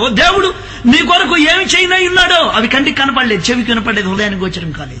చేసుకుంటావో దేవుడు నీ కొరకు ఏమి చేయనై ఉన్నాడో అవి కంటికి కనపడలేదు, చెవికి కనపడలేదు, హృదయానికి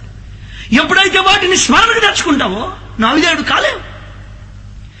గోచరం కాలేదు. ఎప్పుడైతే వాటిని స్మరణకు తెచ్చుకుంటావో నువ్వు అవిధేయుడు కాలేవు.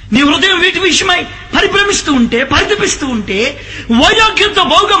 నీ హృదయం వీటి విషయమై పరిభ్రమిస్తూ ఉంటే, పరితపిస్తూ ఉంటే, వైరాగ్యంతో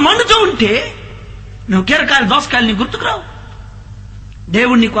బహుగా మండుతూ ఉంటే నువ్వు కీరకాయలు, దోసకాయలు నీ గుర్తుకురావు.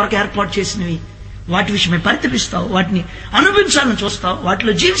 దేవుడు నీ కొరకు ఏర్పాటు చేసినవి వాటి విషయమై పరితపిస్తావు, వాటిని అనుభవించాలని చూస్తావు,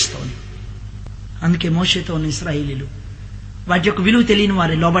 వాటిలో జీవిస్తావు. అందుకే మోషేతో ఉన్న ఇశ్రాయేలీయులు వాటి యొక్క విలువ తెలియని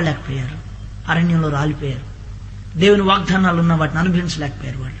వారు లోబడలేకపోయారు, అరణ్యంలో రాలిపోయారు. దేవుని వాగ్దానాలు ఉన్న వాటిని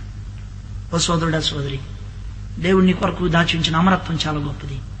అనుభవించలేకపోయారు వాళ్ళు. ఓ సోదరుడా, సోదరి, దేవుడు నీ కొరకు దాచించిన అమరత్వం చాలా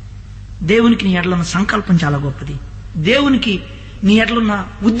గొప్పది. దేవునికి నీ ఎడలున్న సంకల్పం చాలా గొప్పది. దేవునికి నీ ఎడలున్న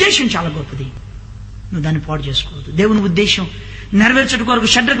ఉద్దేశం చాలా గొప్పది. నువ్వు దాన్ని పాడు చేసుకోవద్దు. దేవుని ఉద్దేశం నెరవేర్చడం కొరకు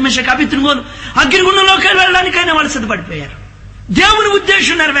షడ్రక్ మేషక్ అబేద్నెగోలు అగ్నిగుండంలోకి వెళ్ళడానికైనా వాళ్ళు సిద్ధపడిపోయారు. దేవుని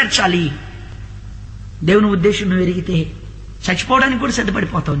ఉద్దేశం నెరవేర్చాలి. దేవుని ఉద్దేశం నువ్వు ఎరిగితే చచ్చిపోవడానికి కూడా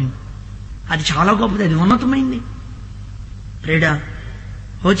సిద్ధపడిపోతావు నువ్వు. అది చాలా గొప్పది, అది ఉన్నతమైంది. ప్రేడా,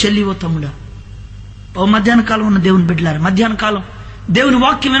 ఓ చెల్లి, ఓ తమ్ముడా, ఓ మధ్యాహ్న కాలం ఉన్న దేవుని బిడ్డలారా, మధ్యాహ్న కాలం దేవుని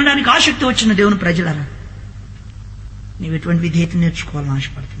వాక్యం వినడానికి ఆసక్తి వచ్చిన దేవుని ప్రజలారా, నీవు ఎటువంటి విధేయత నేర్చుకోవాలని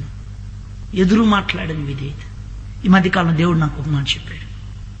ఆశపడుతున్నావు? ఎదురు మాట్లాడని విధేయత. ఈ మధ్యకాలంలో దేవుడు నాకు ఒక మాట చెప్పాడు,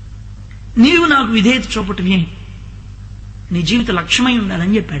 నీవు నాకు విధేయత చూపటమే నీ జీవిత లక్ష్యమై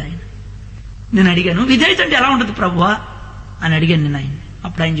ఉండాలని చెప్పాడు ఆయన. నేను అడిగాను, విధేయత అంటే ఎలా ఉంటుంది ప్రభువా అని అడిగాను నేను ఆయన.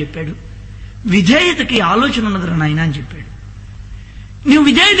 అప్పుడు ఆయన చెప్పాడు, విధేయతకి ఆలోచన ఉన్నదిరా నాయన అని చెప్పాడు. నువ్వు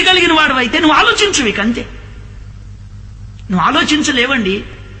విధేయత కలిగిన వాడు అయితే నువ్వు ఆలోచించవు, ఇక అంతే. నువ్వు ఆలోచించలేవండి.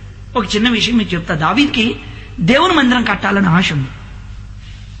 ఒక చిన్న విషయం మీకు చెప్తా. దావీదుకి దేవుని మందిరం కట్టాలని ఆశ ఉంది.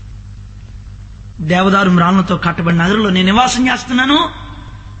 దేవదారు మ్రాళ్ళతో కట్టబడిన నగరంలో నేను నివాసం చేస్తున్నాను,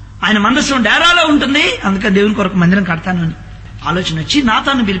 ఆయన మందసం డేరాలో ఉంటుంది, అందుకని దేవుని కొరకు మందిరం కడతాను అని ఆలోచన వచ్చి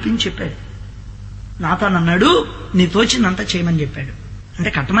నాతాను పిలిపించి చెప్పాడు. నాతాను అన్నాడు, నీ తోచిందంతా చేయమని చెప్పాడు. అంటే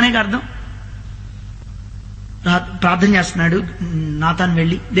కట్టమనే అర్థం. ప్రార్థన చేస్తున్నాడు నాతాను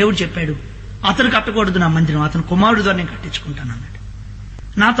వెళ్ళి, దేవుడు చెప్పాడు అతను కట్టకూడదు నా మందిరం, అతను కుమారుడు ద్వారా నేను కట్టించుకుంటాను అన్నాడు.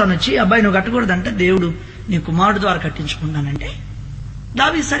 నాతో వచ్చి అబ్బాయి నువ్వు కట్టకూడదంటే దేవుడు నీ కుమారుడు ద్వారా కట్టించుకుంటానంటే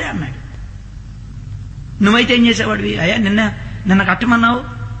దావీదు సరే అన్నాడు. నువ్వైతే ఏం చేసేవాడివి? అయ్యా నిన్న కట్టమన్నావు,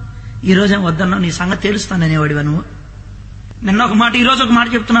 ఈ రోజు వద్దన్నావు, నీ సంగతి తెలుస్తాను అనేవాడివా నువ్వు? నిన్న ఒక మాట ఈ రోజు ఒక మాట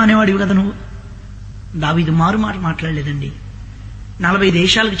చెప్తున్నావు అనేవాడివి కదా నువ్వు. దావీదు మారు మాట మాట్లాడలేదండి. 40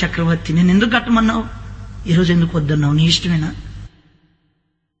 దేశాలకు చక్రవర్తి, నేను ఎందుకు కట్టమన్నావు, ఈ రోజు ఎందుకు వద్దన్నావు, నీ ఇష్టమేనా?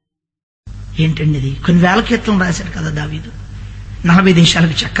 ఏంటండి ఇది? కొన్ని వేల కీర్తనలు రాశాడు కదా దావీదు. 40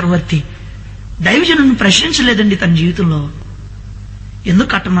 దేశాలకు చక్రవర్తి దైవజనుడిని ప్రశ్నించలేదండి తన జీవితంలో. ఎందుకు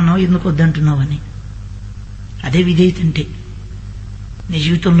కట్టమన్నావు, ఎందుకు వద్దంటున్నావు అని. అదే విధేయత అంటే. నీ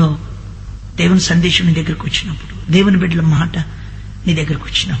జీవితంలో దేవుని సందేశం నీ దగ్గరకు వచ్చినప్పుడు, దేవుని బిడ్డల మాట నీ దగ్గరకు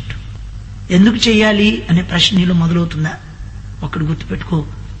వచ్చినప్పుడు ఎందుకు చేయాలి అనే ప్రశ్న నీలో మొదలవుతుందా? ఒక్కడు గుర్తుపెట్టుకో,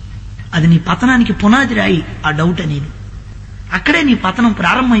 అది నీ పతనానికి పునాది రాయి. ఆ డౌట్ అనేది అక్కడే నీ పతనం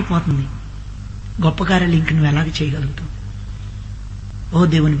ప్రారంభమైపోతుంది. గొప్ప కార్యాలు ఇంక నువ్వు ఎలాగ చేయగలుగుతావు? ఓ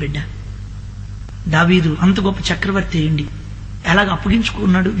దేవుని బిడ్డ, దావీదు అంత గొప్ప చక్రవర్తి అయ్యండి ఎలాగ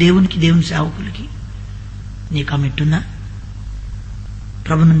అప్పగించుకున్నాడు దేవునికి, దేవుని సేవకులకి. నీకు ఆ మెట్టుందా?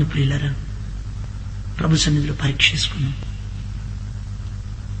 ప్రభునందు ప్రియులారా, ప్రభు సన్నిధిలో పరీక్ష చేసుకున్నాం.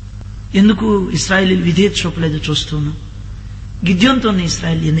 ఎందుకు ఇశ్రాయేలీయులు విధేయత చూపలేదో చూస్తున్నాం. గిద్యోనుతో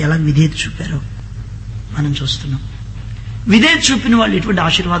ఇశ్రాయేలీయులు ఎలా విధేయత చూపారో మనం చూస్తున్నాం. విధేయత చూపిన వాళ్ళు ఎటువంటి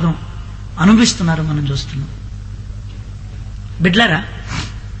ఆశీర్వాదం అనుభవిస్తున్నారో మనం చూస్తున్నాం. బిడ్లారా,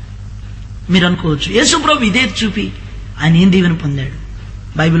 మీరు అనుకోవచ్చు యేసు ప్రభు విధేయత చూపి ఆయన ఏం దీవెన పొందాడు.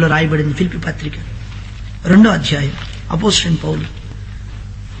 బైబిల్లో రాయబడింది. ఫిలిప్పీ పత్రిక 2వ అధ్యాయం, అపోస్తలుడైన పౌలు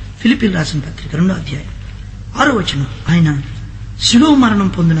ఫిలిప్పీలు రాసిన పత్రిక 2వ అధ్యాయం 6వ వచనం, ఆయన శిలువ మరణం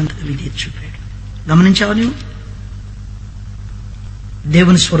పొందినంతగా విధేయత చూపాడు. గమనించావా నీవు?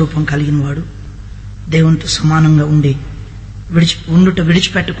 దేవుని స్వరూపం కలిగిన వాడు, దేవునితో సమానంగా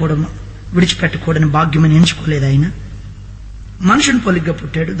విడిచిపెట్టకూడని భాగ్యమని ఎంచుకోలేదు. ఆయన మనుషుని పొలిగ్గా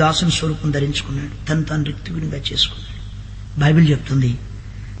పుట్టాడు, దాసుని స్వరూపం ధరించుకున్నాడు, తను తాను రిక్తునిగా చేసుకున్నాడు. బైబిల్ చెప్తుంది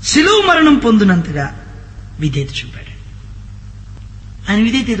శిలువ మరణం పొందినంతగా విధేయత చూపాడు. ఆయన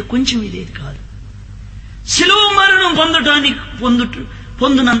విధేయత కొంచెం విధేయత కాదు, శిలువ మరణం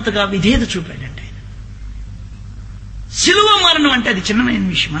పొందినంతగా విధేయత చూపాడంటే. ఆయన శిలువ మరణం అంటే అది చిన్నమైన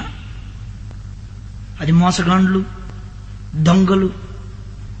విషయమా? అది మోసగాండ్లు, దొంగలు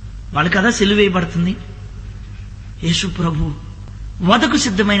వాళ్ళు కదా సిలువ వేయబడుతుంది. యేసు ప్రభు వదకు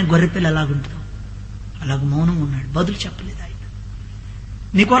సిద్ధమైన గొర్రెపిల్ల ఎలాగుంటుందో అలాగ మౌనం ఉన్నాడు, బదులు చెప్పలేదు. ఆయన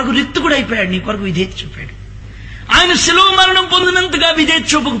నీ కొరకు రిక్తు కూడా అయిపోయాడు, నీ కొరకు విధేయత చూపాడు. ఆయన శిలువ మరణం పొందినంతగా విధేయత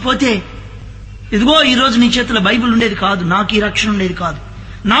చూపకపోతే ఇదిగో ఈ రోజు నీ చేతిలో బైబిల్ ఉండేది కాదు, నాకు ఈ రక్షణ ఉండేది కాదు,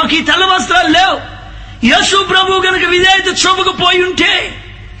 నాకు ఈ తెల్ల వస్త్రాలు లేవు. యేసు ప్రభు గనుక విధేయత చూపకపోయి ఉంటే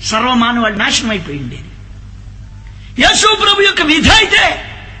సర్వమానవాళి నాశనం అయిపోయి ఉండేది. యేసు ప్రభు యొక్క విధేయతే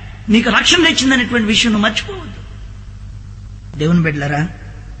నీకు రక్షణ తెచ్చిందనేటువంటి విషయం నువ్వు మర్చిపోవద్దు. దేవుని బిడ్డలారా,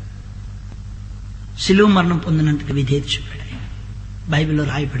 శిలువ మరణం పొందినంతగా విధేయత చూపాడు ఆయన. బైబిల్లో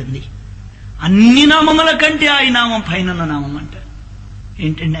రాయబడింది అన్ని నామముల కంటే ఆయన నామం పైన నామం అంటారు.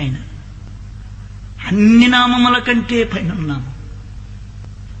 ఏంటండి ఆయన? అన్ని నామముల కంటే పైన నామం.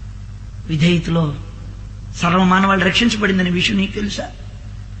 విధేయతలో సర్వమానవాళ్ళు రక్షించబడిందనే విషయం నీకు తెలుసా?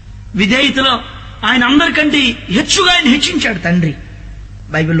 విధేయతలో ఆయన అందరికంటే హెచ్చుగా ఆయన హెచ్చించాడు తండ్రి.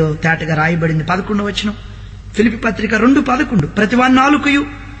 బైబిల్లో తేటగా రాయబడింది. 11వ వచనం, ఫిలిప్పీ పత్రిక 2:11, ప్రతివాని నాలుకయు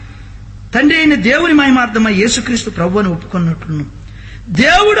తండ్రి అయిన దేవుని మహిమార్థమై యేసుక్రీస్తు ప్రభువును ఒప్పుకున్నట్లును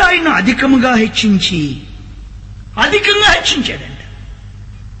దేవుడు ఆయన అధికంగా హెచ్చించాడంట.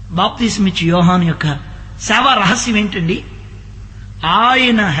 బాప్తిస్మిచ్చి యోహాను యొక్క సేవా రహస్యం ఏంటండి?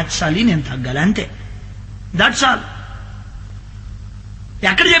 ఆయన హెచ్చాలి, నేను తగ్గాలి, అంతే. That's all.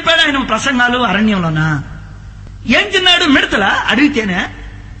 ఎక్కడ చెప్పాడు ఆయన ప్రసంగాలు? అరణ్యంలోనా? ఏం తిన్నాడు? మిడతలా? అడిగితేనే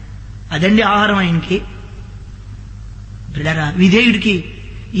అదండి ఆహారం ఆయనకి. బిడ్డరా, విధేయుడికి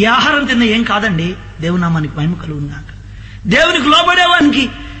ఈ ఆహారం తిన్న ఏం కాదండి. దేవుని నామానికి మహిమ కలుగుగాక. దేవునికి లోబడేవానికి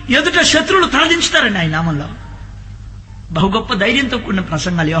ఎదుట శత్రువులు తలదించుతారండి ఆయన నామంలో. బహు గొప్ప ధైర్యంతో కూడిన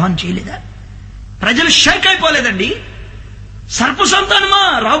ప్రసంగాలు యోహాను చేయలేదా? ప్రజలు షేక్ అయిపోలేదండి. సర్ప సంతానమా,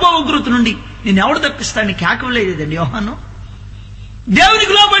 రాబో ఉగ్రత నుండి నేను ఎవడు తప్పిస్తాడని కేకలేదండి యోహాను.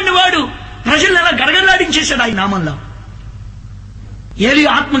 దేవునికి లోబడిన వాడు ప్రజలను ఎలా గడగడలాడించేశాడు ఆయన నామంలో. ఏలి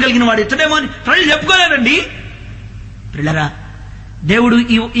ఆత్మ కలిగిన వాడు ఇతడేమో అని ప్రజలు చెప్పుకోలేదండి. పిల్లరా, దేవుడు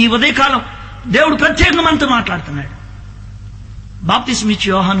ఈ ఉదయకాలం దేవుడు ప్రత్యేకంగా మనతో మాట్లాడుతున్నాడు. బాప్తిస్మిచ్చి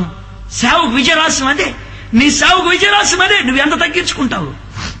యోహాను సేవకు విజయరాశం అదే. నీ సేవకు విజయరాశం అదే. నువ్వు ఎంత తగ్గించుకుంటావు,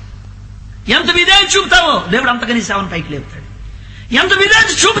 ఎంత విధేయత చూపుతావో దేవుడు అంతగా నీ సేవను పైకి లేపుతాడు. ఎంత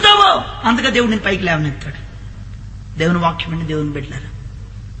విధేయత చూపుతావో అంతగా దేవుడు నేను పైకి లేవనెత్తాడు. దేవుని వాక్యం అండి. దేవుని బిడ్డలారా,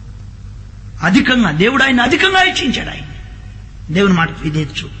 అధికంగా దేవుడు ఆయన అధికంగా హెచ్చించాడు. ఆయన దేవుని మాటకు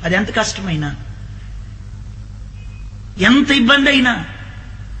విధేయత చూపు. అది ఎంత కష్టమైనా, ఎంత ఇబ్బంది అయినా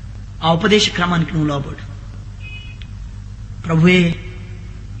ఆ ఉపదేశ క్రమానికి నువ్వు లోబడు.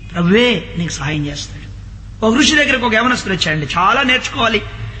 ప్రభువే నీకు సహాయం చేస్తాడు. ఒక ఋషి దగ్గరకు ఒక యవనస్తుడు వచ్చాడండి. చాలా నేర్చుకోవాలి,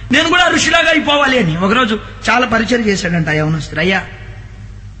 నేను కూడా ఋషిలాగా అయిపోవాలి అని. ఒకరోజు చాలా పరిచయం చేశాడంట ఆ యవనస్తుడు. అయ్యా,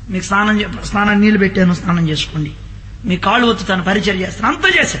 మీకు స్నానం నీళ్లు పెట్టాను, స్నానం చేసుకోండి, మీ కాళ్ళు ఒత్తుతాను, పరిచయం చేస్తాను. అంతా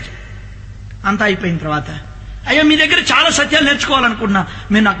చేశాడు. అంతా అయిపోయిన తర్వాత, అయ్యా మీ దగ్గర చాలా సత్యాలు నేర్చుకోవాలనుకుంటున్నా,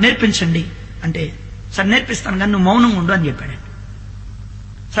 మీరు నాకు నేర్పించండి అంటే, సరే నేర్పిస్తాను కానీ నువ్వు మౌనంగా ఉండు అని చెప్పాడు.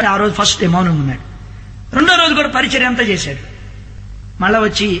 సరే ఆ రోజు ఫస్ట్ డే మౌనంగా ఉన్నాడు. రెండో రోజు కూడా పరిచయం అంతా చేశాడు. మళ్ళా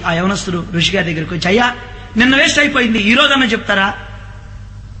వచ్చి ఆ యవనస్తుడు ఋషి గారి దగ్గరికి వచ్చి, అయ్యా నిన్న వేస్ట్ అయిపోయింది, ఈ రోజన్నా చెప్తారా,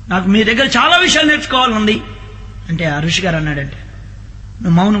 నాకు మీ దగ్గర చాలా విషయాలు నేర్చుకోవాలనుంది అంటే ఆ ఋషి గారు అన్నాడంటే,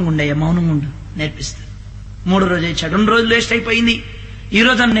 నువ్వు మౌనంగా ఉండయ్యా, మౌనంగా ఉండు, నేర్పిస్తాను. మూడో రోజు ఇచ్చాడు. 2 రోజులు వేస్ట్ అయిపోయింది, ఈ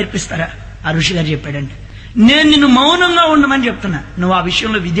రోజు అని నేర్పిస్తారా? ఆ ఋషి గారు చెప్పాడంటే, నేను నిన్ను మౌనంగా ఉండమని చెప్తున్నా, నువ్వు ఆ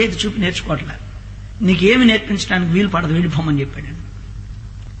విషయంలో విధేయత చూపి నేర్చుకోవట్లే, నీకేమి నేర్పించడానికి వీలు పడదు, వెళ్ళిపోమని చెప్పాడు.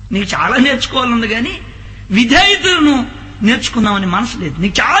 నీకు చాలా నేర్చుకోవాలని కానీ విధేయతను నేర్చుకుందామని మనసు లేదు.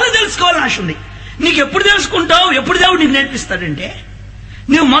 నీకు చాలా తెలుసుకోవాలని ఆశ ఉంది. నీకు ఎప్పుడు తెలుసుకుంటావు, ఎప్పుడు దేవుడు నీకు నేర్పిస్తాడంటే,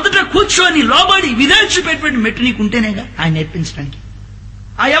 నువ్వు మొదట కూర్చొని లోబడి విధేయత చూపేటువంటి మెట్టు నీకు ఉంటేనేగా ఆయన నేర్పించడానికి.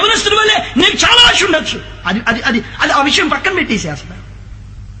 ఆ యవనస్తుడి వల్లే నీకు చాలా ఆశ ఉండొచ్చు, అది అది అది అది ఆ విషయం పక్కన పెట్టేసి అసలు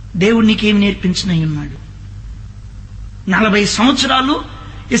దేవుడు నీకేమి నేర్పించినై ఉన్నాడు. 40 సంవత్సరాలు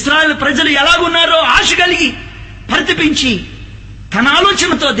ఇశ్రాయేలు ప్రజలు ఎలాగున్నారో ఆశ కలిగి ప్రతిపించి తన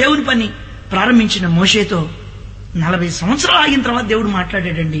ఆలోచనతో దేవుని పని ప్రారంభించిన మోషేతో 40 సంవత్సరాలు ఆగిన తర్వాత దేవుడు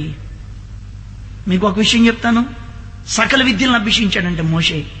మాట్లాడాడండి. మీకు ఒక విషయం చెప్తాను, సకల విద్యలను అభ్యసించాడంటే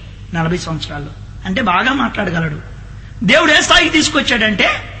మోషే 40 సంవత్సరాల్లో. అంటే బాగా మాట్లాడగలడు. దేవుడు ఏ స్థాయికి తీసుకొచ్చాడంటే,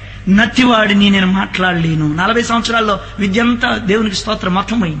 నత్తివాడిని నేను మాట్లాడలేను. 40 సంవత్సరాల్లో విద్య అంతా దేవునికి స్తోత్రం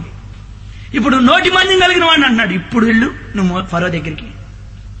మొత్తం అయింది. ఇప్పుడు 100 మంది కలిగిన వాడిని అంటున్నాడు, ఇప్పుడు వెళ్ళు నువ్వు ఫరో దగ్గరికి,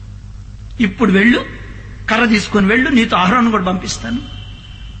 ఇప్పుడు వెళ్ళు, కర్ర తీసుకొని వెళ్ళు, నీతో ఆహారాన్ని కూడా పంపిస్తాను.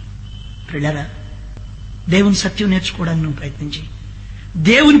 పిల్లరా, దేవుని సత్యం నేర్చుకోవడానికి నువ్వు ప్రయత్నించి,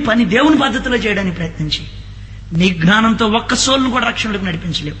 దేవుని పని దేవుని పద్ధతిలో చేయడానికి ప్రయత్నించి, నీ జ్ఞానంతో ఒక్క సోల్ను కూడా రక్షణలోకి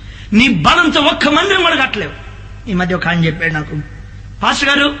నడిపించలేవు, నీ బలంతో ఒక్క మందిరం కూడా కట్టలేవు. ఈ మధ్య ఒక ఆయన చెప్పాడు నాకు, పాస్టర్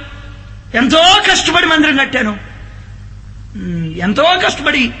గారు ఎంతో కష్టపడి మందిరం కట్టాను, ఎంతో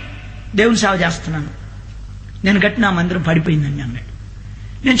కష్టపడి దేవుని సేవ చేస్తున్నాను, నేను కట్టిన ఆ మందిరం పడిపోయిందని అన్నాడు.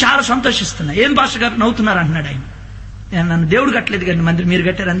 నేను చాలా సంతోషిస్తున్నా. ఏం పాస్టర్ గారు నవ్వుతున్నారు అంటున్నాడు ఆయన. నన్ను దేవుడు కట్టలేదు కానీ మందిరం మీరు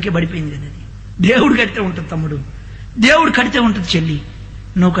కట్టారు, అందుకే పడిపోయింది కదా. అది దేవుడు కడితే ఉంటుంది తమ్ముడు, దేవుడు కడితే ఉంటుంది చెల్లి,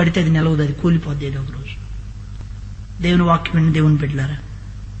 నువ్వు కడితే అది నిలవదు, అది కూలిపోద్ది ఏదో ఒక రోజు. దేవుని వాక్యం విని దేవుని బిడ్డలారా,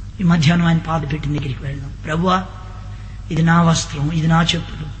 ఈ మధ్యాహ్నం ఆయన పాద పెట్టిన దగ్గరికి వెళ్దాం. ప్రభువా, ఇది నా వస్త్రం, ఇది నా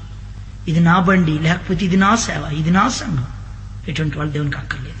చెప్పులు, ఇది నా బండి, లేకపోతే ఇది నా సేవ, ఇది నా సంఘం. ఎటువంటి వాళ్ళు దేవునికి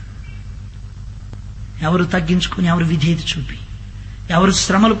అక్కర్లేదు. ఎవరు తగ్గించుకుని, ఎవరు విధేయత చూపి, ఎవరు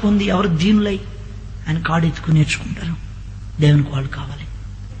శ్రమలు పొంది, ఎవరు దీనులై ఆయన కాడెత్తుకుని నేర్చుకుంటారు, దేవునికి వాళ్ళు కావాలి.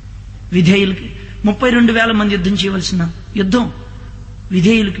 విధేయులకి 32,000 మంది యుద్ధం చేయవలసిన యుద్ధం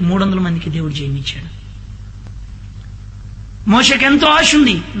విధేయులకి 300 మందికి దేవుడు జయమిచ్చాడు. మోషకి ఎంతో ఆశ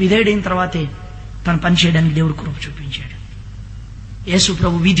ఉంది, విధేయుడైన తర్వాతే తన పని చేయడానికి దేవుడు కృప చూపించాడు. యేసు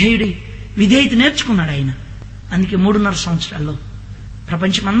ప్రభు విధేయత నేర్చుకున్నాడు ఆయన. అందుకే 3.5 సంవత్సరాల్లో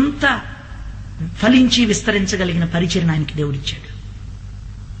ప్రపంచమంతా ఫలించి విస్తరించగలిగిన పరిచయం ఆయనకి దేవుడిచ్చాడు.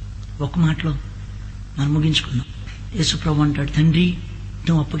 ఒక మాటలో మనం ముగించుకున్నాం. యేసు ప్రభు అంటాడు, తండ్రి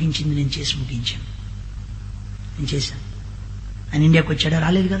నువ్వు అప్పగించింది నేను చేసి ముగించాను, నేను చేశాను. ఆయన ఇండియాకి వచ్చాడా?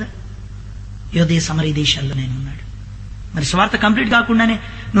 రాలేదు కదా. యోదయ సమరయ దేశాల్లో నేను ఉన్నాడు. మరి స్వార్థ కంప్లీట్ కాకుండానే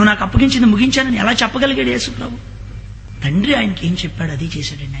నువ్వు నాకు అప్పగించింది ముగించానని ఎలా చెప్పగలిగాడు యేసు ప్రభు? తండ్రి ఆయనకి ఏం చెప్పాడు అదే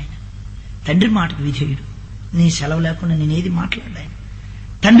చేశాడండి ఆయన. తండ్రి మాటకు విధేయుడు. నీ సెలవు లేకుండా నేనేది మాట్లాడ్డా ఆయన.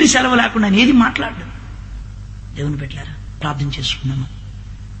 తండ్రి సెలవు లేకుండా నేనేది మాట్లాడ్డాను. దేవుని పెట్టారా, ప్రార్థన చేసుకున్నాము.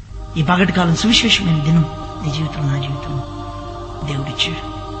 ఈ పగటి కాలం సువిశేషమైన దినం నీ జీవితం, నా జీవితం దేవుడిచ్చాడు.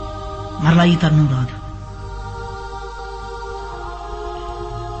 మరలా ఈ తరుణం రాదు.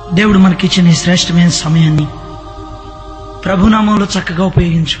 దేవుడు మనకిచ్చిన ఈ శ్రేష్టమైన సమయాన్ని ప్రభునామంలో చక్కగా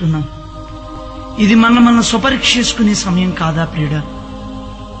ఉపయోగించుకున్నాం. ఇది మన స్వపరీక్ష చేసుకునే సమయం కాదా ప్రియుడా?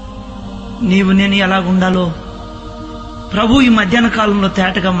 నీవు నేను ఎలా ఉండాలో ప్రభు ఈ మధ్యాహ్న కాలంలో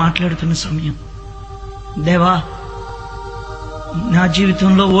తేటగా మాట్లాడుతున్న సమయం. దేవా, నా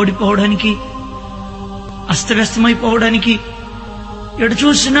జీవితంలో ఓడిపోవడానికి, అస్తవ్యస్తమైపోవడానికి, ఎటు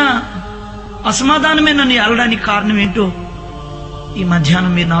చూసినా అసమాధానమే నన్ను ఏలడానికి కారణం ఏంటో ఈ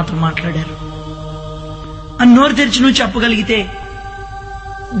మధ్యాహ్నం మీరు నాతో మాట్లాడారు అని నోరు తెరిచి నువ్వు చెప్పగలిగితే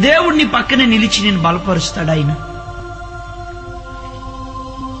దేవుడిని పక్కనే నిలిచి నేను బలపరుస్తాడు ఆయన.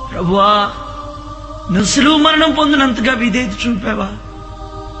 ప్రభువా, నువ్వు శిలువ మరణం పొందినంతగా విధేయత చూపావా?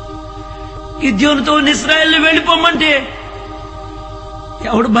 గిద్యోనుతో ఇశ్రాయేలు వెళ్ళిపోమంటే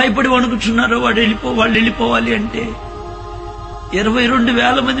ఎవడు భయపడి వణుకుచున్నారో వాళ్ళు వెళ్ళిపోవాలి అంటే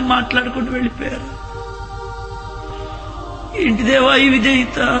 22,000 మంది మాట్లాడుకుంటూ వెళ్ళిపోయారు. ఏంటి దేవా ఈ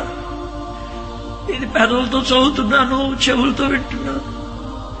విధేయత? ఇది పెదవులతో చదువుతున్నాను, చెవులతో వింటున్నాను.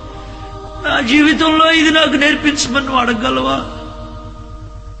 నా జీవితంలో ఇది నాకు నేర్పించమని అడగలవా?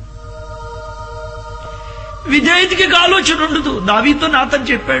 విధేయతకి ఆలోచన ఉండదు. దావీదుతో నాతను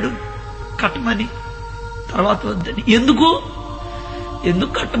చెప్పాడు కట్టమని, తర్వాత వద్దని. ఎందుకు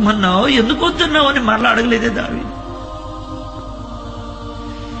కట్టమన్నావు, ఎందుకు వద్దన్నావు అని మరలా అడగలేదే దావీదు.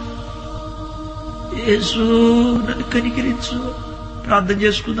 యేసు నన్ను కనికరించు. ప్రార్థన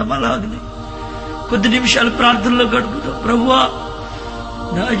చేసుకుందాం. అలాగనే కొద్ది నిమిషాలు ప్రార్థనలో గడుపుదాం. ప్రభువా,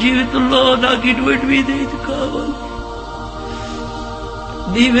 నా జీవితంలో నాకు ఇటువంటి విధేయత కావాలి.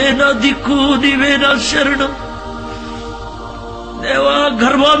 నీవే నా దిక్కు, నీవే నా శరణం. దేవా,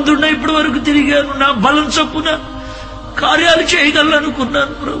 గర్భాంధుడిన ఇప్పటి వరకు తిరిగాను. నా బలం చొప్పున కార్యాలు చేయగలను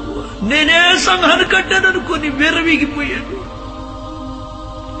అనుకున్నాను. ప్రభువా, నేనే సంఘాన్ని కట్టాననుకుని విర్రవీగిపోయాను.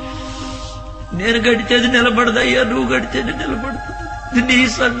 నేను గడితేది నిలబడదయ్యా, నువ్వు గడితేది నిలబడుతుంది. ఇది నీ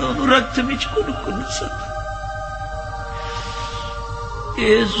సంఘం, నువ్వు రక్తం ఇచ్చి కొనుక్కున్న సంఘం.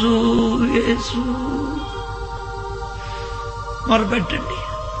 యేసు యేసు మొరపెట్టండి.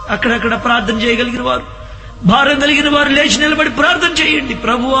 అక్కడక్కడ ప్రార్థన చేయగలిగిన వారు, భారం కలిగిన వారు లేచి నిలబడి ప్రార్థన చేయండి.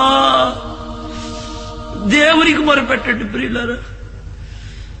 ప్రభువా, దేవునికి మొరపెట్టండి. ప్రియులారా,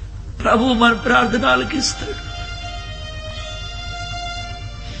 ప్రభువు మన ప్రార్థన ఆలకిస్తాడు.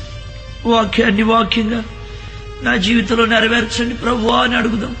 వాక్యాన్ని వాక్యంగా నా జీవితంలో నెరవేర్చండి ప్రభువా అని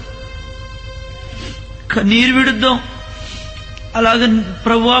అడుగుదాం. కన్నీరు విడుద్దాం. అలాగే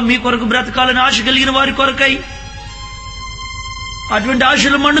ప్రభువా, మీ కొరకు బ్రతకాలని ఆశ కలిగిన వారి కొరకై, అటువంటి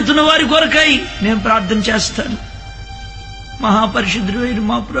ఆశలు మండుతున్న వారి కొరకై నేను ప్రార్థన చేస్తాను. మహాపరిశుద్ధుడైన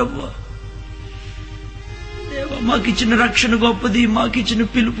మా ప్రభువా, దేవా, మాకిచ్చిన రక్షణ గొప్పది, మాకిచ్చిన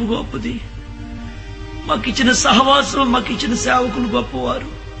పిలుపు గొప్పది, మాకిచ్చిన సహవాసం, మాకిచ్చిన సేవకులు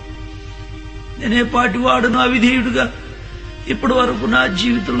గొప్పవారు. నేనే పాటి వాడును అవిధేయుడుగా ఇప్పటి వరకు నా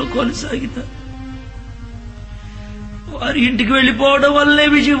జీవితంలో కొనసాగితా. వారి ఇంటికి వెళ్ళిపోవడం వల్లే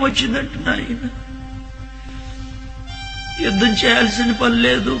విజయం వచ్చిందంటున్నాయన. యుద్ధం చేయాల్సిన పని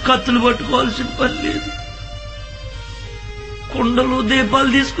లేదు, కత్తులు పట్టుకోవాల్సిన పని లేదు. కుండలు దీపాలు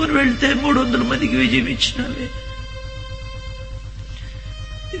తీసుకుని వెళ్తే 300 మందికి విజయం ఇచ్చినవే.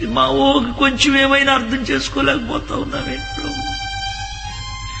 ఇది మా ఊరికి కొంచెం ఏమైనా అర్థం చేసుకోలేకపోతా ఉన్నావేంటో.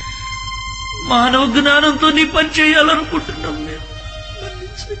 మానవ జ్ఞానంతో నీ పని చేయాలనుకుంటున్నాం మేము.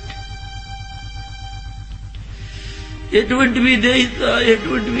 ఎటువంటి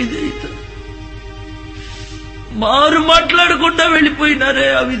విధేయత! మారు మాట్లాడకుండా వెళ్ళిపోయినారే,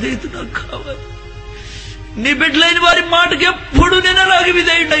 ఆ విధేయత నాకు కావాలి. నీ బిడ్డలైన వారి మాటకి ఎప్పుడు నేను అలాగే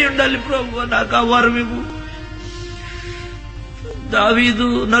విధేయుడై ఉండాలి. ప్రభు, నాకు ఆ వరం ఇవ్వు. దావీదు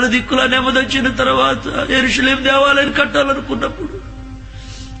నలుదిక్కుల నెమ్మదొచ్చిన తర్వాత యెరూషలేము దేవాలయాన్ని కట్టాలనుకున్నప్పుడు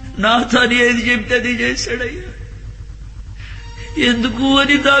నాతాను ఏది చెప్తే అది చేశాడయ్యా. ఎందుకు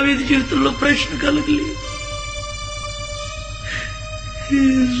అని దావీదు జీవితంలో ప్రశ్న కలగలేదు.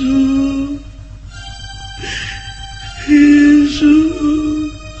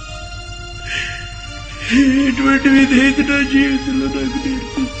 ఎటువంటి విధేయత నా జీవితంలో నాకు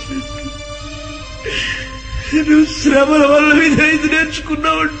నేర్పించండి. నువ్వు శ్రమల వల్ల విధేయత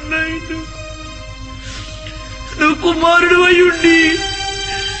నేర్చుకున్నావు. నువ్వు కుమారుడు అయి ఉండి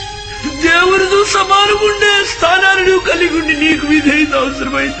దేవునితో సమానం ఉండే స్థానాన్ని నువ్వు కలిగి ఉండి నీకు విధేయత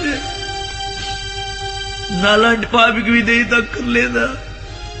అవసరమైతే నాలాంటి పాపికి విధేయత అక్కర్లేదా?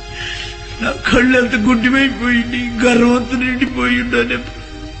 నా కళ్ళు ఎంత గుడ్డిమైపోయింది, గర్వంతో నిండిపోయిందని.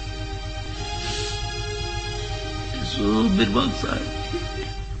 మీరు మాకు సాయం,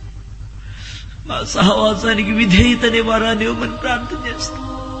 మా సహవాసానికి విధేయత అనే వరాన్ని ఇవ్వమని ప్రార్థన చేస్తాం.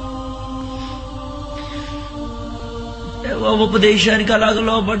 ఉపదేశానికి అలాగ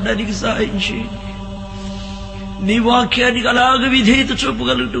లోబడ్డానికి సహాయం చేయండి. నీ వాక్యానికి అలాగ విధేయత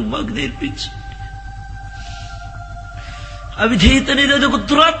చూపగలగటం మాకు నేర్పించండి. అవిధేయత అనేది అది ఒక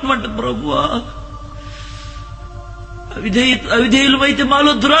దురాత్మ అంట ప్రభువా. అవిధేయులమైతే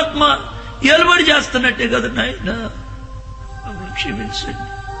మాలో దురాత్మ ఏలుబడి చేస్తున్నట్టే కదా నాయన. మమ్మల్ని క్షమించండి.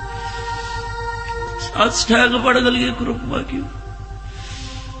 సాష్టాంగపడగలిగే కృప మాకు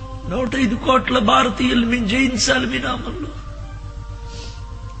 105 కోట్ల భారతీయులు మేము జయించాలి మీ నామంలో.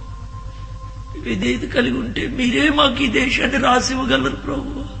 విధేయత కలిగి ఉంటే మీరే మాకు ఈ దేశాన్ని రాసివ్వగలరు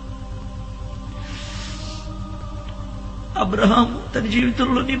ప్రభు. అబ్రహాము తన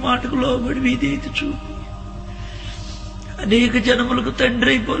జీవితంలో నీ మాటకు లోబడి విధేయత చూపి అనేక జనములకు తండ్రి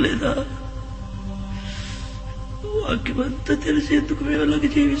అయిపోలేదా? వాక్యమంతా తెలిసేందుకు మేము అలాగే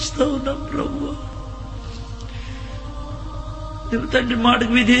జీవిస్తా ఉన్నాం ప్రభు. నువ్వు తండ్రి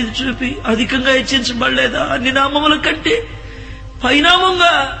మాటకు విధేయత చూపి అధికంగా హెచ్చించబడలేదా? నీ నామముల కంటే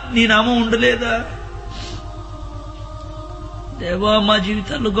పైనామంగా నీ నామం ఉండలేదా? దేవా, మా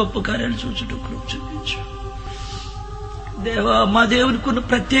జీవితాల్లో గొప్ప కార్యాలు చూచుటకు కృప చూపించు. దేవా, మా దేవునికి ఉన్న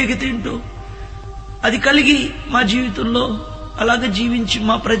ప్రత్యేకత ఏంటో అది కలిగి మా జీవితంలో అలాగే జీవించి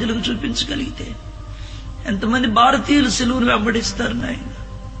మా ప్రజలకు చూపించగలిగితే ఎంతమంది భారతీయులు సెలవును వెంబడిస్తారు నాయన.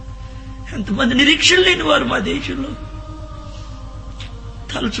 ఎంతమంది నిరీక్షణ లేని వారు మా దేశంలో.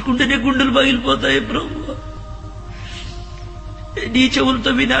 తలుచుకుంటేనే గుండెలు పగిలిపోతాయి ప్రభువా. నీ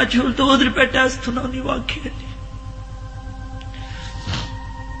చెవులతో విని ఆ చెవులతో వదిలిపెట్టేస్తున్నావు నీ వాక్యాన్ని.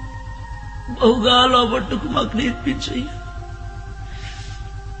 బహుగా లోబట్టుకు మాకు నేర్పించయ్యా.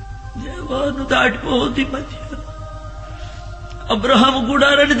 దేవా, నువ్వు దాటిపోవద్దు. ఈ మధ్య అబ్రహాము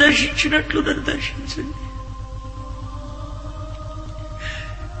గుడారాన్ని దర్శించినట్లు నన్ను దర్శించండి.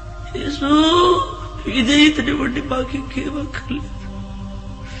 యేసు, విధేయతనివ్వండి, మాకు ఇంకేమక్కర్లేదు.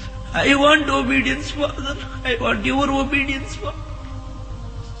 I want obedience, Father. I want your obedience, Father.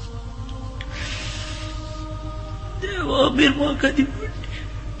 దేవా, మీరు మాకు అది ఇవ్వండి.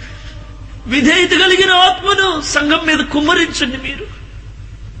 విధేయత కలిగిన ఆత్మను సంఘం మీద కుమ్మరించండి. మీరు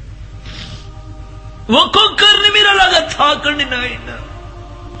ఒక్కొక్కరిని మీరు అలాగా తాకండి నాయన.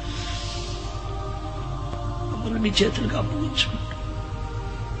 మమ్మల్ని మీ చేతులకు అప్పగించుకుంటాం.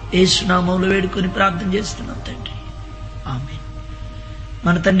 యేసు నామములో వేడుకొని ప్రార్థన చేస్తున్నాం తండ్రి. ఆమేన్.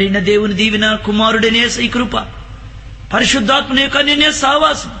 మన తండ్రి అయిన దేవుని దీవెన, కుమారుడైన యేసు కృప, పరిశుద్ధాత్మని యొక్క అన్యోన్య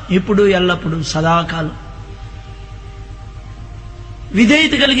సహవాసం ఇప్పుడు ఎల్లప్పుడు సదాకాలం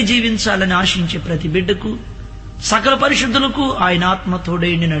విధేయత కలిగి జీవించాలని ఆశించే ప్రతి బిడ్డకు, సకల పరిశుద్ధులకు ఆయన ఆత్మ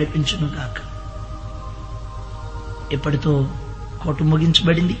తోడైండి నడిపించును గాక. ఇప్పటితో కోట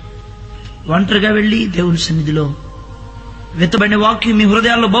ముగించబడింది. ఒంటరిగా వెళ్లి దేవుని సన్నిధిలో విత్తబడిన వాక్యం మీ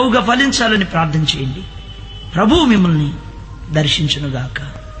హృదయాల్లో బహుగా ఫలించాలని ప్రార్థన చేయండి. ప్రభువు మిమ్మల్ని దర్శించునుగాక.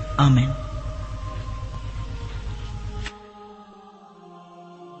 ఆమేన్.